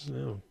 I was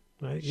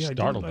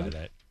startled by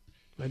that.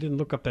 I didn't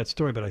look up that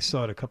story, but I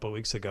saw it a couple of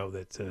weeks ago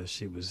that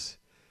she was.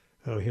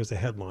 Oh, here's the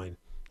headline: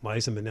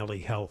 Liza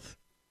Minnelli health.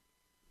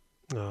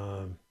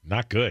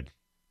 Not good.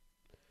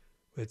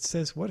 It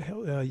says, what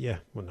hell?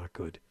 Not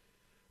good.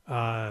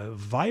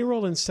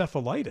 Viral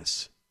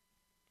encephalitis,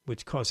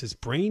 which causes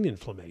brain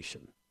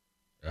inflammation.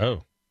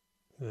 Oh.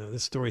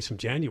 This story's from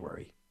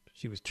January.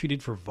 She was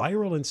treated for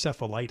viral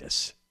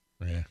encephalitis.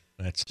 Yeah,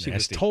 that's She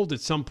nasty. was told at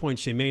some point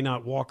she may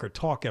not walk or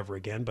talk ever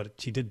again, but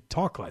she did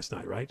talk last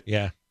night, right?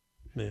 Yeah.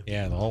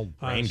 Yeah, the whole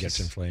brain gets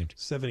inflamed.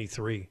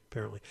 73,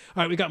 apparently.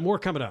 All right, we got more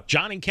coming up.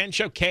 John and Ken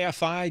Show,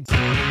 KFI.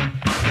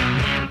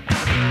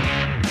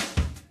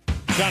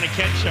 John and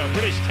Ken Show,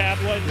 British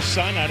tabloid, The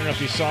Sun. I don't know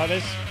if you saw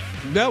this.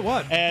 No,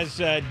 what? Has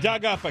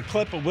dug up a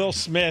clip of Will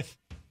Smith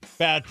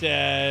about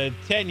 10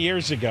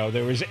 years ago.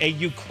 There was a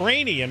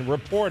Ukrainian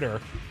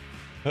reporter,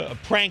 a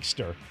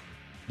prankster,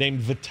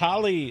 named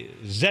Vitaly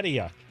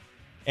Zedyak,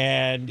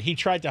 and he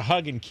tried to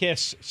hug and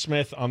kiss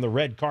Smith on the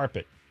red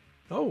carpet.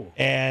 Oh.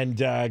 And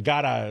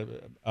got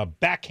a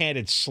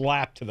backhanded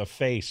slap to the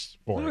face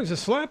for it. He's a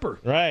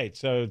slapper. Right.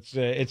 So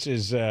it's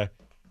his, and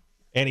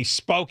he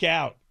spoke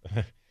out.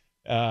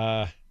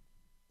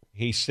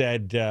 He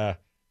said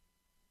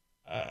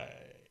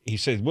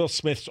Will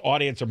Smith's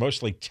audience are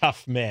mostly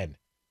tough men,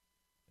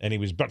 and he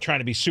was trying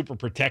to be super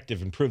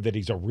protective and prove that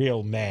he's a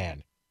real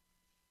man.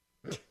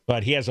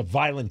 But he has a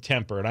violent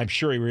temper, and I'm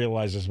sure he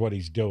realizes what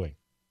he's doing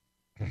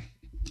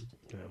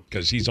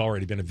because he's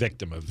already been a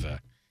victim of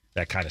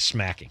that kind of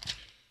smacking.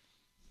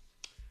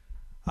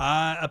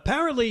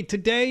 Apparently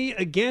today,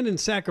 again in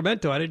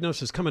Sacramento, I didn't know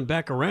this was coming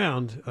back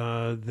around,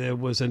 there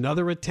was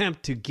another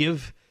attempt to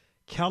give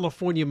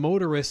California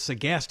motorists a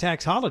gas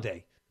tax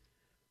holiday.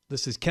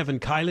 This is Kevin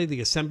Kiley,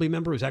 the assembly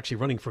member who's actually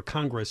running for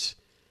Congress.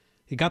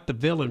 He got the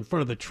bill in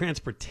front of the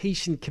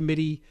Transportation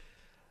Committee.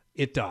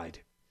 It died.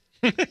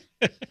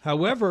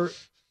 However,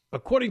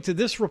 according to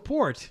this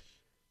report,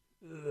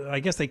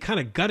 I guess they kind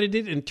of gutted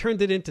it and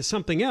turned it into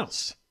something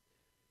else.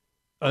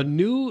 A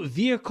new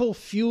vehicle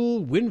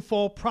fuel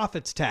windfall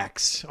profits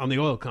tax on the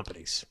oil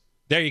companies.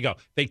 There you go.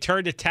 They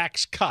turned a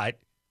tax cut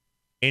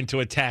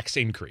into a tax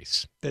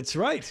increase. That's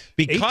right.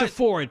 Because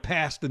 8-4, it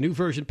passed. The new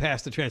version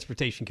passed the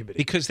Transportation Committee.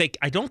 Because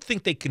I don't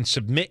think they can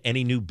submit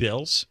any new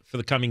bills for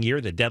the coming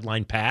year. The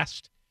deadline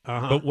passed.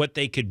 But what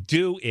they could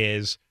do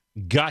is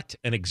gut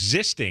an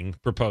existing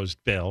proposed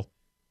bill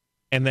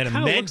and then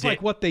amend it. Looks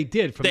like what they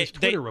did from this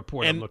Twitter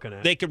report I'm looking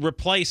at. They could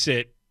replace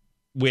it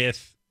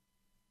with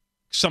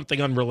something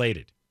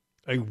unrelated.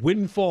 A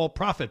windfall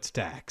profits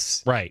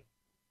tax. Right.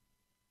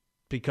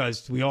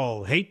 Because we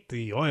all hate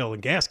the oil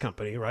and gas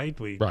company, right?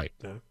 Right.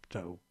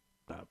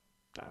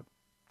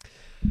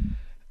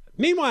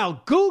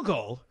 Meanwhile,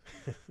 Google,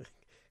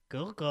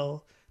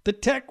 the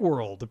tech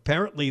world,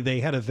 apparently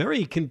they had a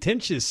very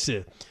contentious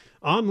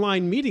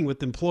online meeting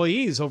with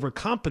employees over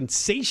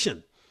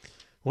compensation.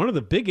 One of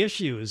the big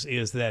issues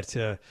is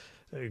that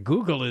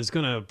Google is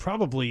going to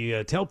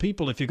probably tell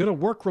people if you're going to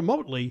work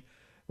remotely,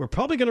 we're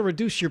probably going to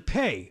reduce your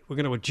pay. We're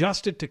going to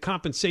adjust it to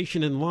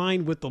compensation in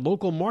line with the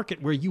local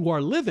market where you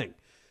are living.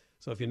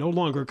 So if you're no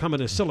longer coming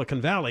to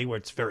Silicon Valley, where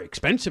it's very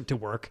expensive to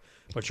work,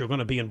 but you're going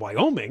to be in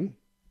Wyoming,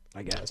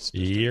 I guess.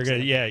 You're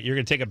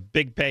gonna take a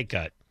big pay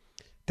cut.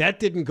 That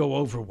didn't go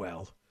over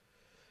well.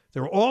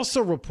 There were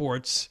also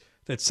reports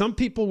that some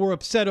people were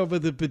upset over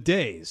the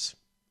bidets.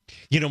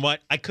 You know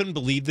what? I couldn't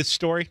believe this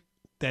story.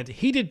 That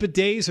heated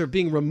bidets are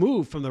being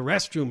removed from the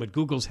restroom at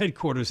Google's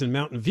headquarters in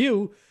Mountain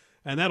View,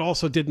 and that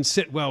also didn't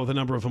sit well with a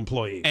number of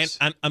employees.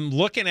 And I'm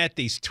looking at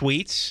these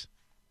tweets,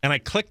 and I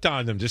clicked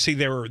on them to see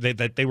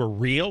that they were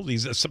real.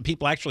 Some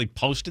people actually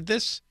posted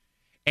this,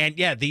 and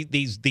yeah,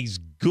 these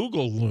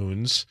Google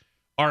loons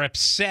are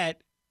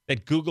upset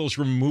that Google's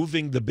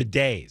removing the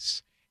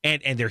bidets,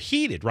 and they're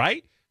heated,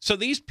 right? So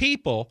these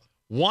people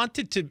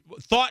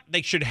thought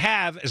they should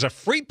have as a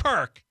free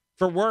perk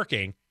for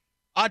working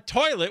a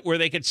toilet where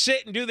they could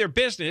sit and do their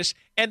business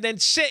and then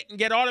sit and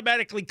get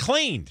automatically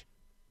cleaned.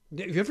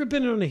 Have you ever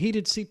been on a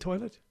heated seat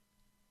toilet?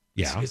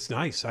 Yeah. It's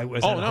nice. I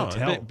was at a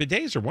hotel.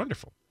 Bidets are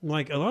wonderful.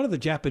 Like a lot of the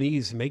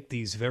Japanese make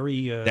these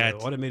very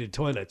automated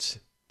toilets.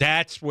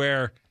 That's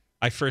where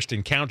I first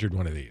encountered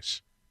one of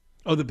these.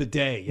 Oh, the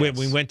bidet, yes.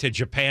 We went to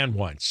Japan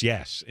once,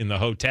 yes, in the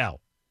hotel.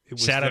 It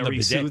was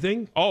very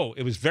soothing? Oh,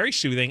 it was very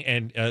soothing,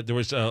 and there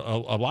was a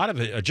lot of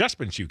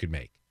adjustments you could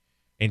make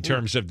in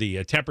terms of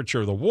the temperature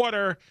of the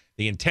water,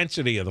 the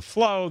intensity of the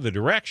flow, the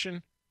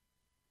direction.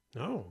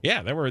 Oh.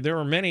 Yeah, there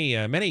were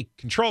many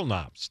control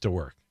knobs to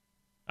work.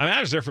 I mean, I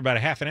was there for about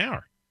a half an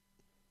hour.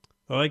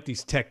 I like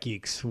these tech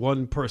geeks.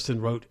 One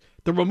person wrote,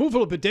 "The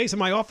removal of bidets in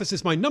my office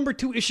is my number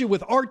 2 issue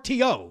with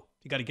RTO."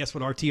 You got to guess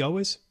what RTO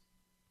is?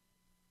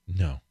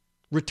 No.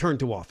 Return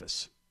to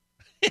office.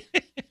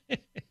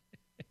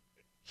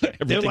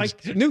 They're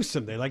like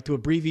Newsom. They like to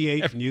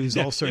abbreviate and use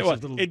all sorts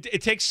of little...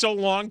 It takes so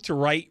long to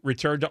write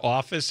return to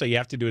office, so you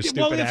have to do a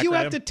stupid acronym. Well, if you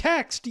have to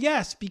text,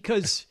 yes,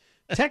 because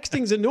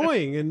texting's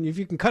annoying, and if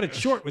you can cut it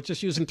short with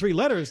just using 3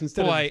 letters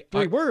instead of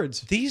 3 words.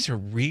 These are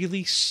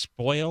really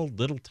spoiled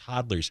little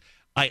toddlers.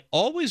 I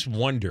always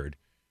wondered,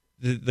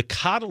 the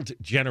coddled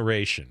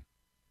generation,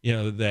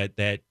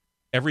 that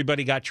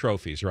everybody got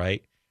trophies,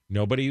 right?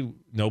 Nobody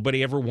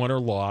ever won or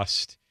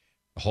lost.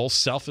 The whole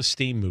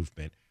self-esteem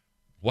movement.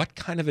 What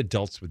kind of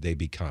adults would they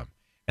become?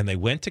 And they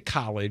went to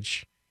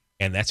college,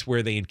 and that's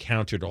where they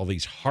encountered all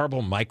these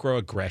horrible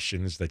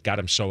microaggressions that got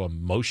them so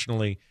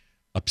emotionally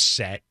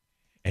upset.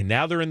 And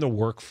now they're in the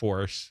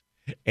workforce,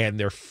 and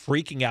they're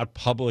freaking out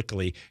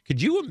publicly.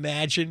 Could you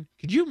imagine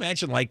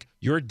like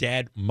your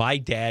dad, my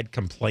dad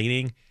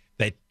complaining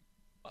that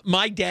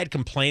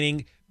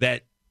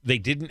they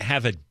didn't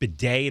have a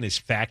bidet in his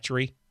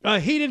factory?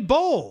 A heated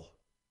bowl.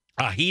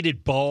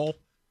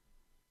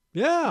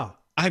 Yeah.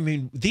 I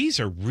mean, these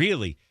are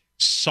really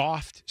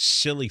soft,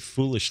 silly,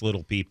 foolish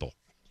little people.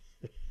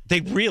 They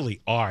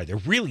really are. They're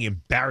really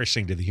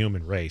embarrassing to the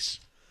human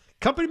race.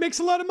 Company makes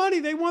a lot of money.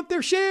 They want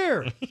their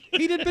share.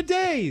 Heated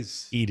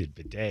bidets. Heated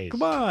bidets.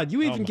 Come on.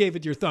 You even gave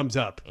it your thumbs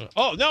up.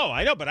 Oh, no,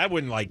 I know, but I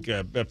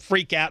wouldn't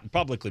freak out and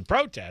publicly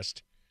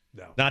protest.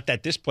 No. Not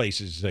that this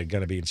place is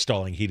going to be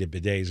installing heated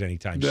bidets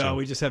anytime soon. No,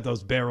 we just have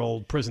those bare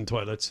old prison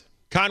toilets.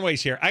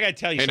 Conway's here. I got to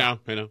tell you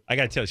something. I know. I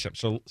got to tell you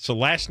something. So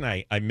last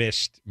night I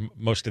missed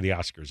most of the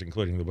Oscars,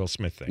 including the Will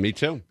Smith thing. Me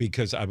too.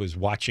 Because I was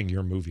watching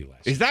your movie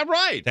last night. Is that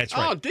right? That's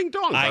right. Oh, ding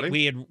dong,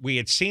 buddy. We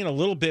had seen a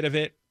little bit of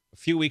it a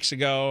few weeks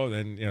ago,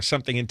 then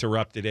something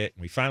interrupted it,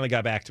 and we finally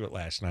got back to it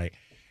last night.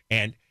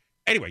 And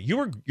anyway, you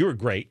were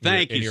great.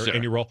 Thank in you, sir.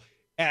 In your role.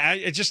 And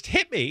it just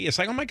hit me. It's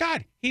like, oh my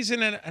God, he's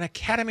in an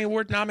Academy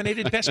Award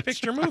nominated Best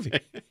Picture movie.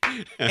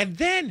 And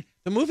then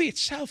the movie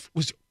itself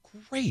was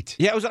great.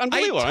 Yeah, it was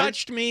unbelievable. It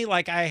touched me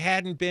like I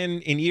hadn't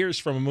been in years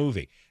from a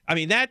movie. I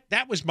mean,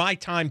 that was my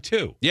time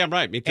too. Yeah,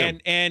 right. Me too.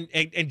 And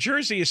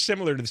Jersey is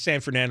similar to the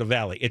San Fernando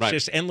Valley. It's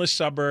just endless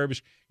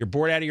suburbs. You're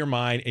bored out of your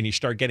mind, and you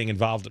start getting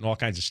involved in all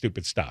kinds of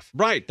stupid stuff.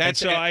 Right.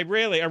 I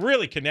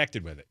really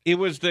connected with it. It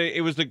was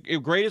the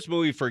greatest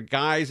movie for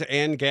guys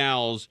and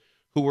gals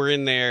who were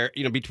in there,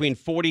 between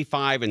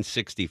 45 and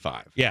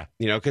 65. Yeah.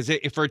 Because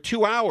for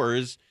 2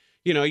 hours,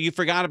 you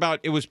forgot about,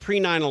 it was pre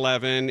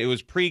 9/11, it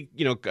was pre,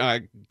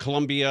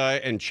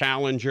 Columbia and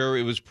Challenger,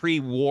 it was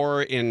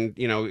pre-war in,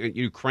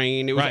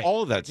 Ukraine, it was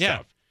all of that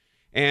stuff.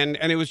 And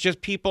it was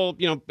just people,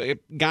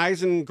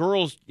 guys and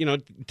girls,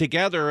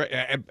 together,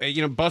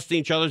 busting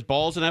each other's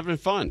balls and having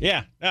fun.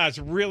 Yeah, no, it's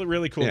a really,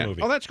 really cool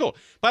movie. Oh, that's cool.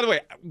 By the way,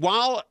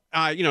 while,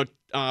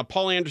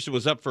 Paul Anderson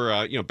was up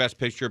for, Best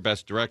Picture,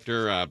 Best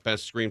Director,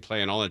 Best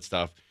Screenplay, and all that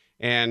stuff,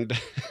 and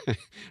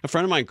a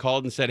friend of mine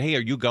called and said, "Hey,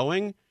 are you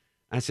going?"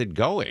 I said,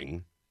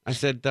 "Going?" I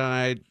said,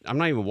 "I'm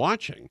not even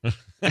watching."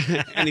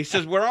 And he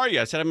says, "Where are you?"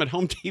 I said, "I'm at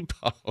Home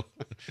Depot."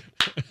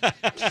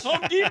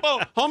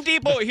 Home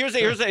Depot. Here's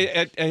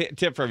a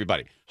tip for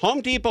everybody.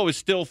 Home Depot is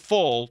still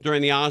full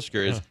during the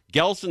Oscars.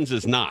 Gelson's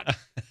is not.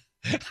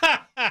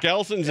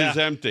 Gelson's is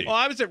empty. Well,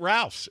 I was at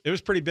Ralph's. It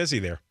was pretty busy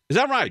there. Is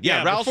that right?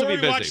 Yeah, Ralph's will be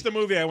busy. Before we watched the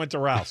movie, I went to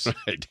Ralph's.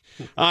 Right.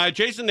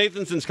 Jason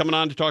Nathanson's coming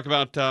on to talk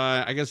about,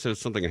 I guess there's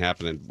something that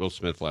happened in Will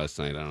Smith last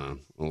night. I don't know.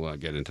 We'll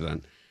get into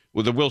that.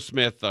 With the Will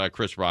Smith,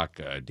 Chris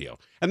Rock deal.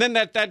 And then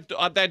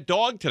that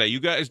dog today, you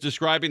guys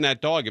describing that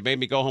dog, it made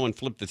me go home and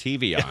flip the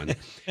TV on.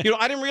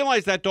 I didn't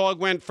realize that dog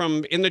went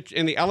from in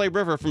the LA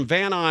River from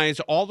Van Nuys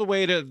all the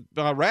way to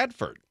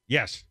Radford.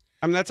 Yes.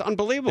 I mean, that's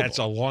unbelievable. That's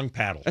a long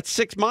paddle. That's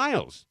 6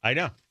 miles. I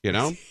know.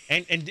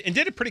 And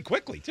did it pretty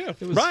quickly, too.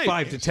 It was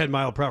 5 to 10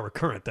 mile per hour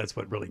current. That's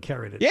what really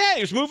carried it. Yeah,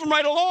 he was moving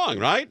right along,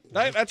 right?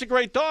 That's a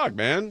great dog,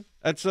 man.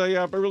 That's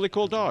a really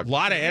cool dog. A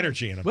lot of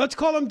energy in him. Let's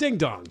call him Ding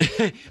Dong.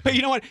 But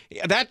you know what?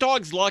 That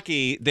dog's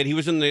lucky that he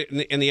was in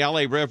the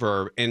LA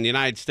River in the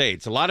United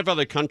States. A lot of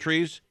other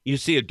countries, you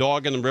see a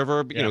dog in the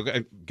river,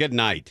 good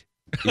night.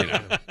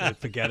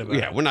 Forget about it.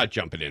 Yeah, we're not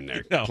jumping in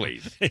there,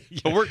 please.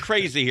 But we're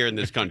crazy here in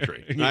this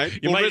country, right?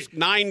 We'll risk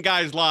 9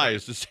 guys'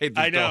 lives to save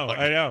this dog.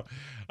 I know.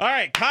 All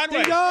right,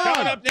 Conway,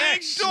 coming up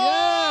next.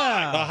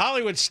 Yeah. The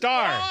Hollywood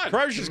star.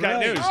 Crozier's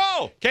got news.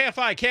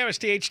 KFI,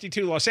 KMST,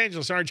 HD2, Los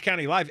Angeles, Orange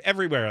County, live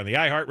everywhere on the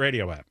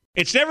iHeartRadio app.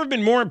 It's never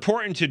been more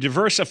important to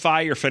diversify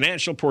your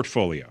financial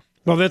portfolio.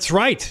 Well, that's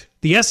right.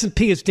 The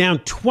S&P is down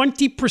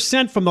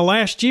 20% from the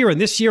last year,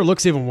 and this year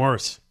looks even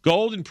worse.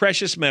 Gold and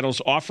precious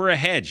metals offer a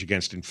hedge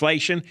against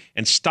inflation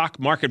and stock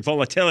market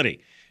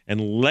volatility. And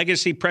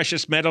Legacy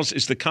Precious Metals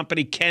is the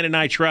company Ken and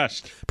I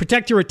trust.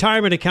 Protect your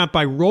retirement account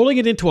by rolling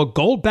it into a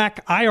gold-backed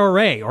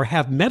IRA or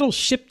have metals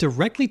shipped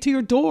directly to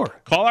your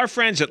door. Call our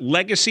friends at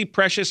Legacy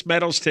Precious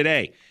Metals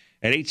today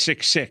at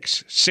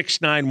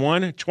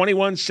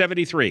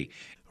 866-691-2173.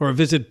 or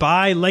visit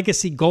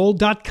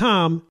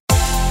buylegacygold.com.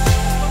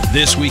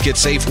 This week at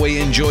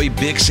Safeway, enjoy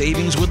big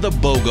savings with the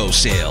BOGO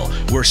sale,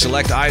 where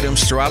select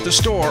items throughout the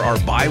store are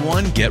buy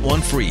one, get one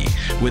free.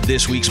 With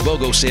this week's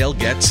BOGO sale,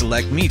 get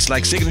select meats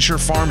like Signature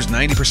Farms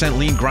 90%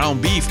 lean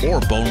ground beef or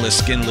boneless,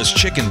 skinless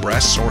chicken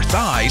breasts or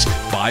thighs,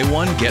 buy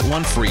one, get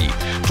one free.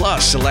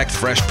 Plus, select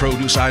fresh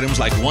produce items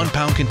like 1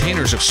 pound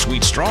containers of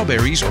sweet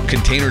strawberries or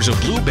containers of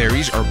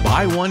blueberries are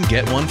buy one,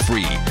 get one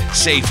free.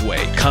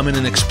 Safeway, come in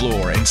and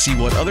explore and see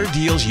what other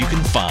deals you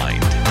can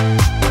find.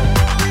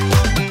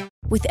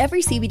 With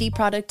every CBD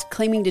product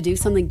claiming to do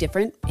something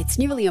different, it's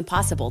nearly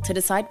impossible to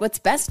decide what's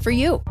best for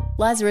you.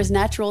 Lazarus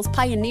Naturals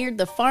pioneered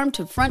the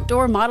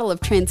farm-to-front-door model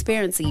of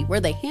transparency, where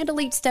they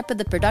handle each step of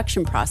the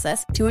production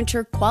process to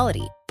ensure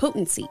quality,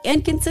 potency,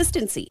 and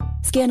consistency.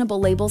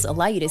 Scannable labels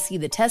allow you to see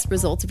the test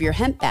results of your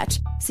hemp batch,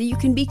 so you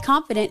can be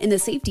confident in the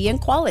safety and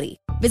quality.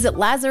 Visit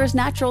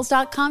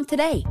LazarusNaturals.com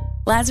today.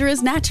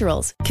 Lazarus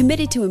Naturals,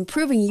 committed to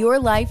improving your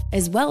life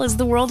as well as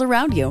the world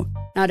around you.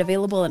 Not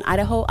available in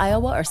Idaho,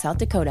 Iowa, or South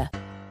Dakota.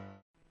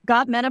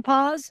 Got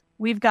menopause?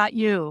 We've got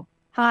you.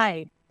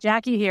 Hi,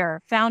 Jackie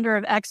here, founder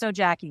of Exo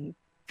Jackie.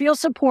 Feel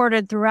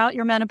supported throughout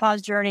your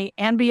menopause journey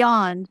and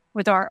beyond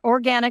with our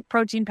organic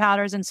protein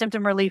powders and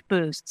symptom relief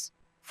boosts.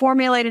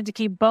 Formulated to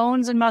keep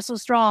bones and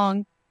muscles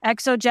strong,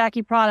 Exo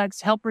Jackie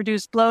products help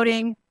reduce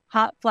bloating,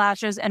 hot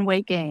flashes, and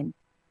weight gain.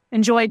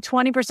 Enjoy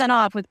 20%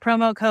 off with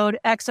promo code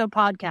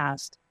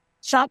EXOPODCAST.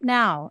 Shop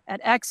now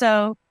at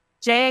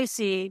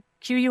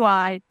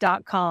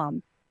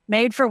exojacqui.com.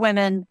 Made for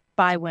women,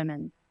 by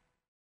women.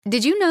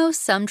 Did you know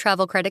some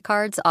travel credit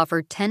cards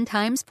offer 10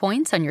 times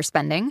points on your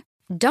spending?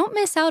 Don't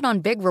miss out on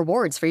big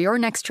rewards for your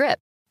next trip.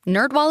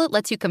 NerdWallet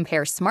lets you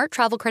compare smart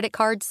travel credit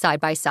cards side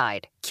by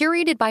side,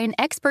 curated by an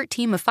expert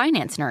team of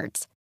finance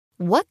nerds.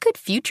 What could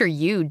future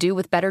you do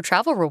with better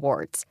travel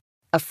rewards?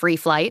 A free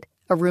flight?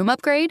 A room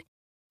upgrade?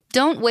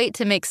 Don't wait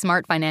to make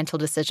smart financial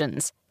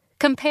decisions.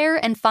 Compare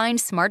and find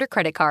smarter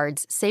credit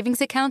cards, savings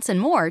accounts, and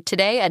more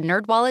today at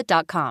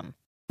NerdWallet.com.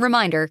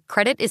 Reminder,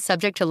 credit is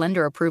subject to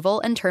lender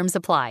approval and terms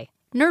apply.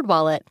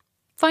 NerdWallet.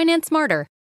 Finance smarter.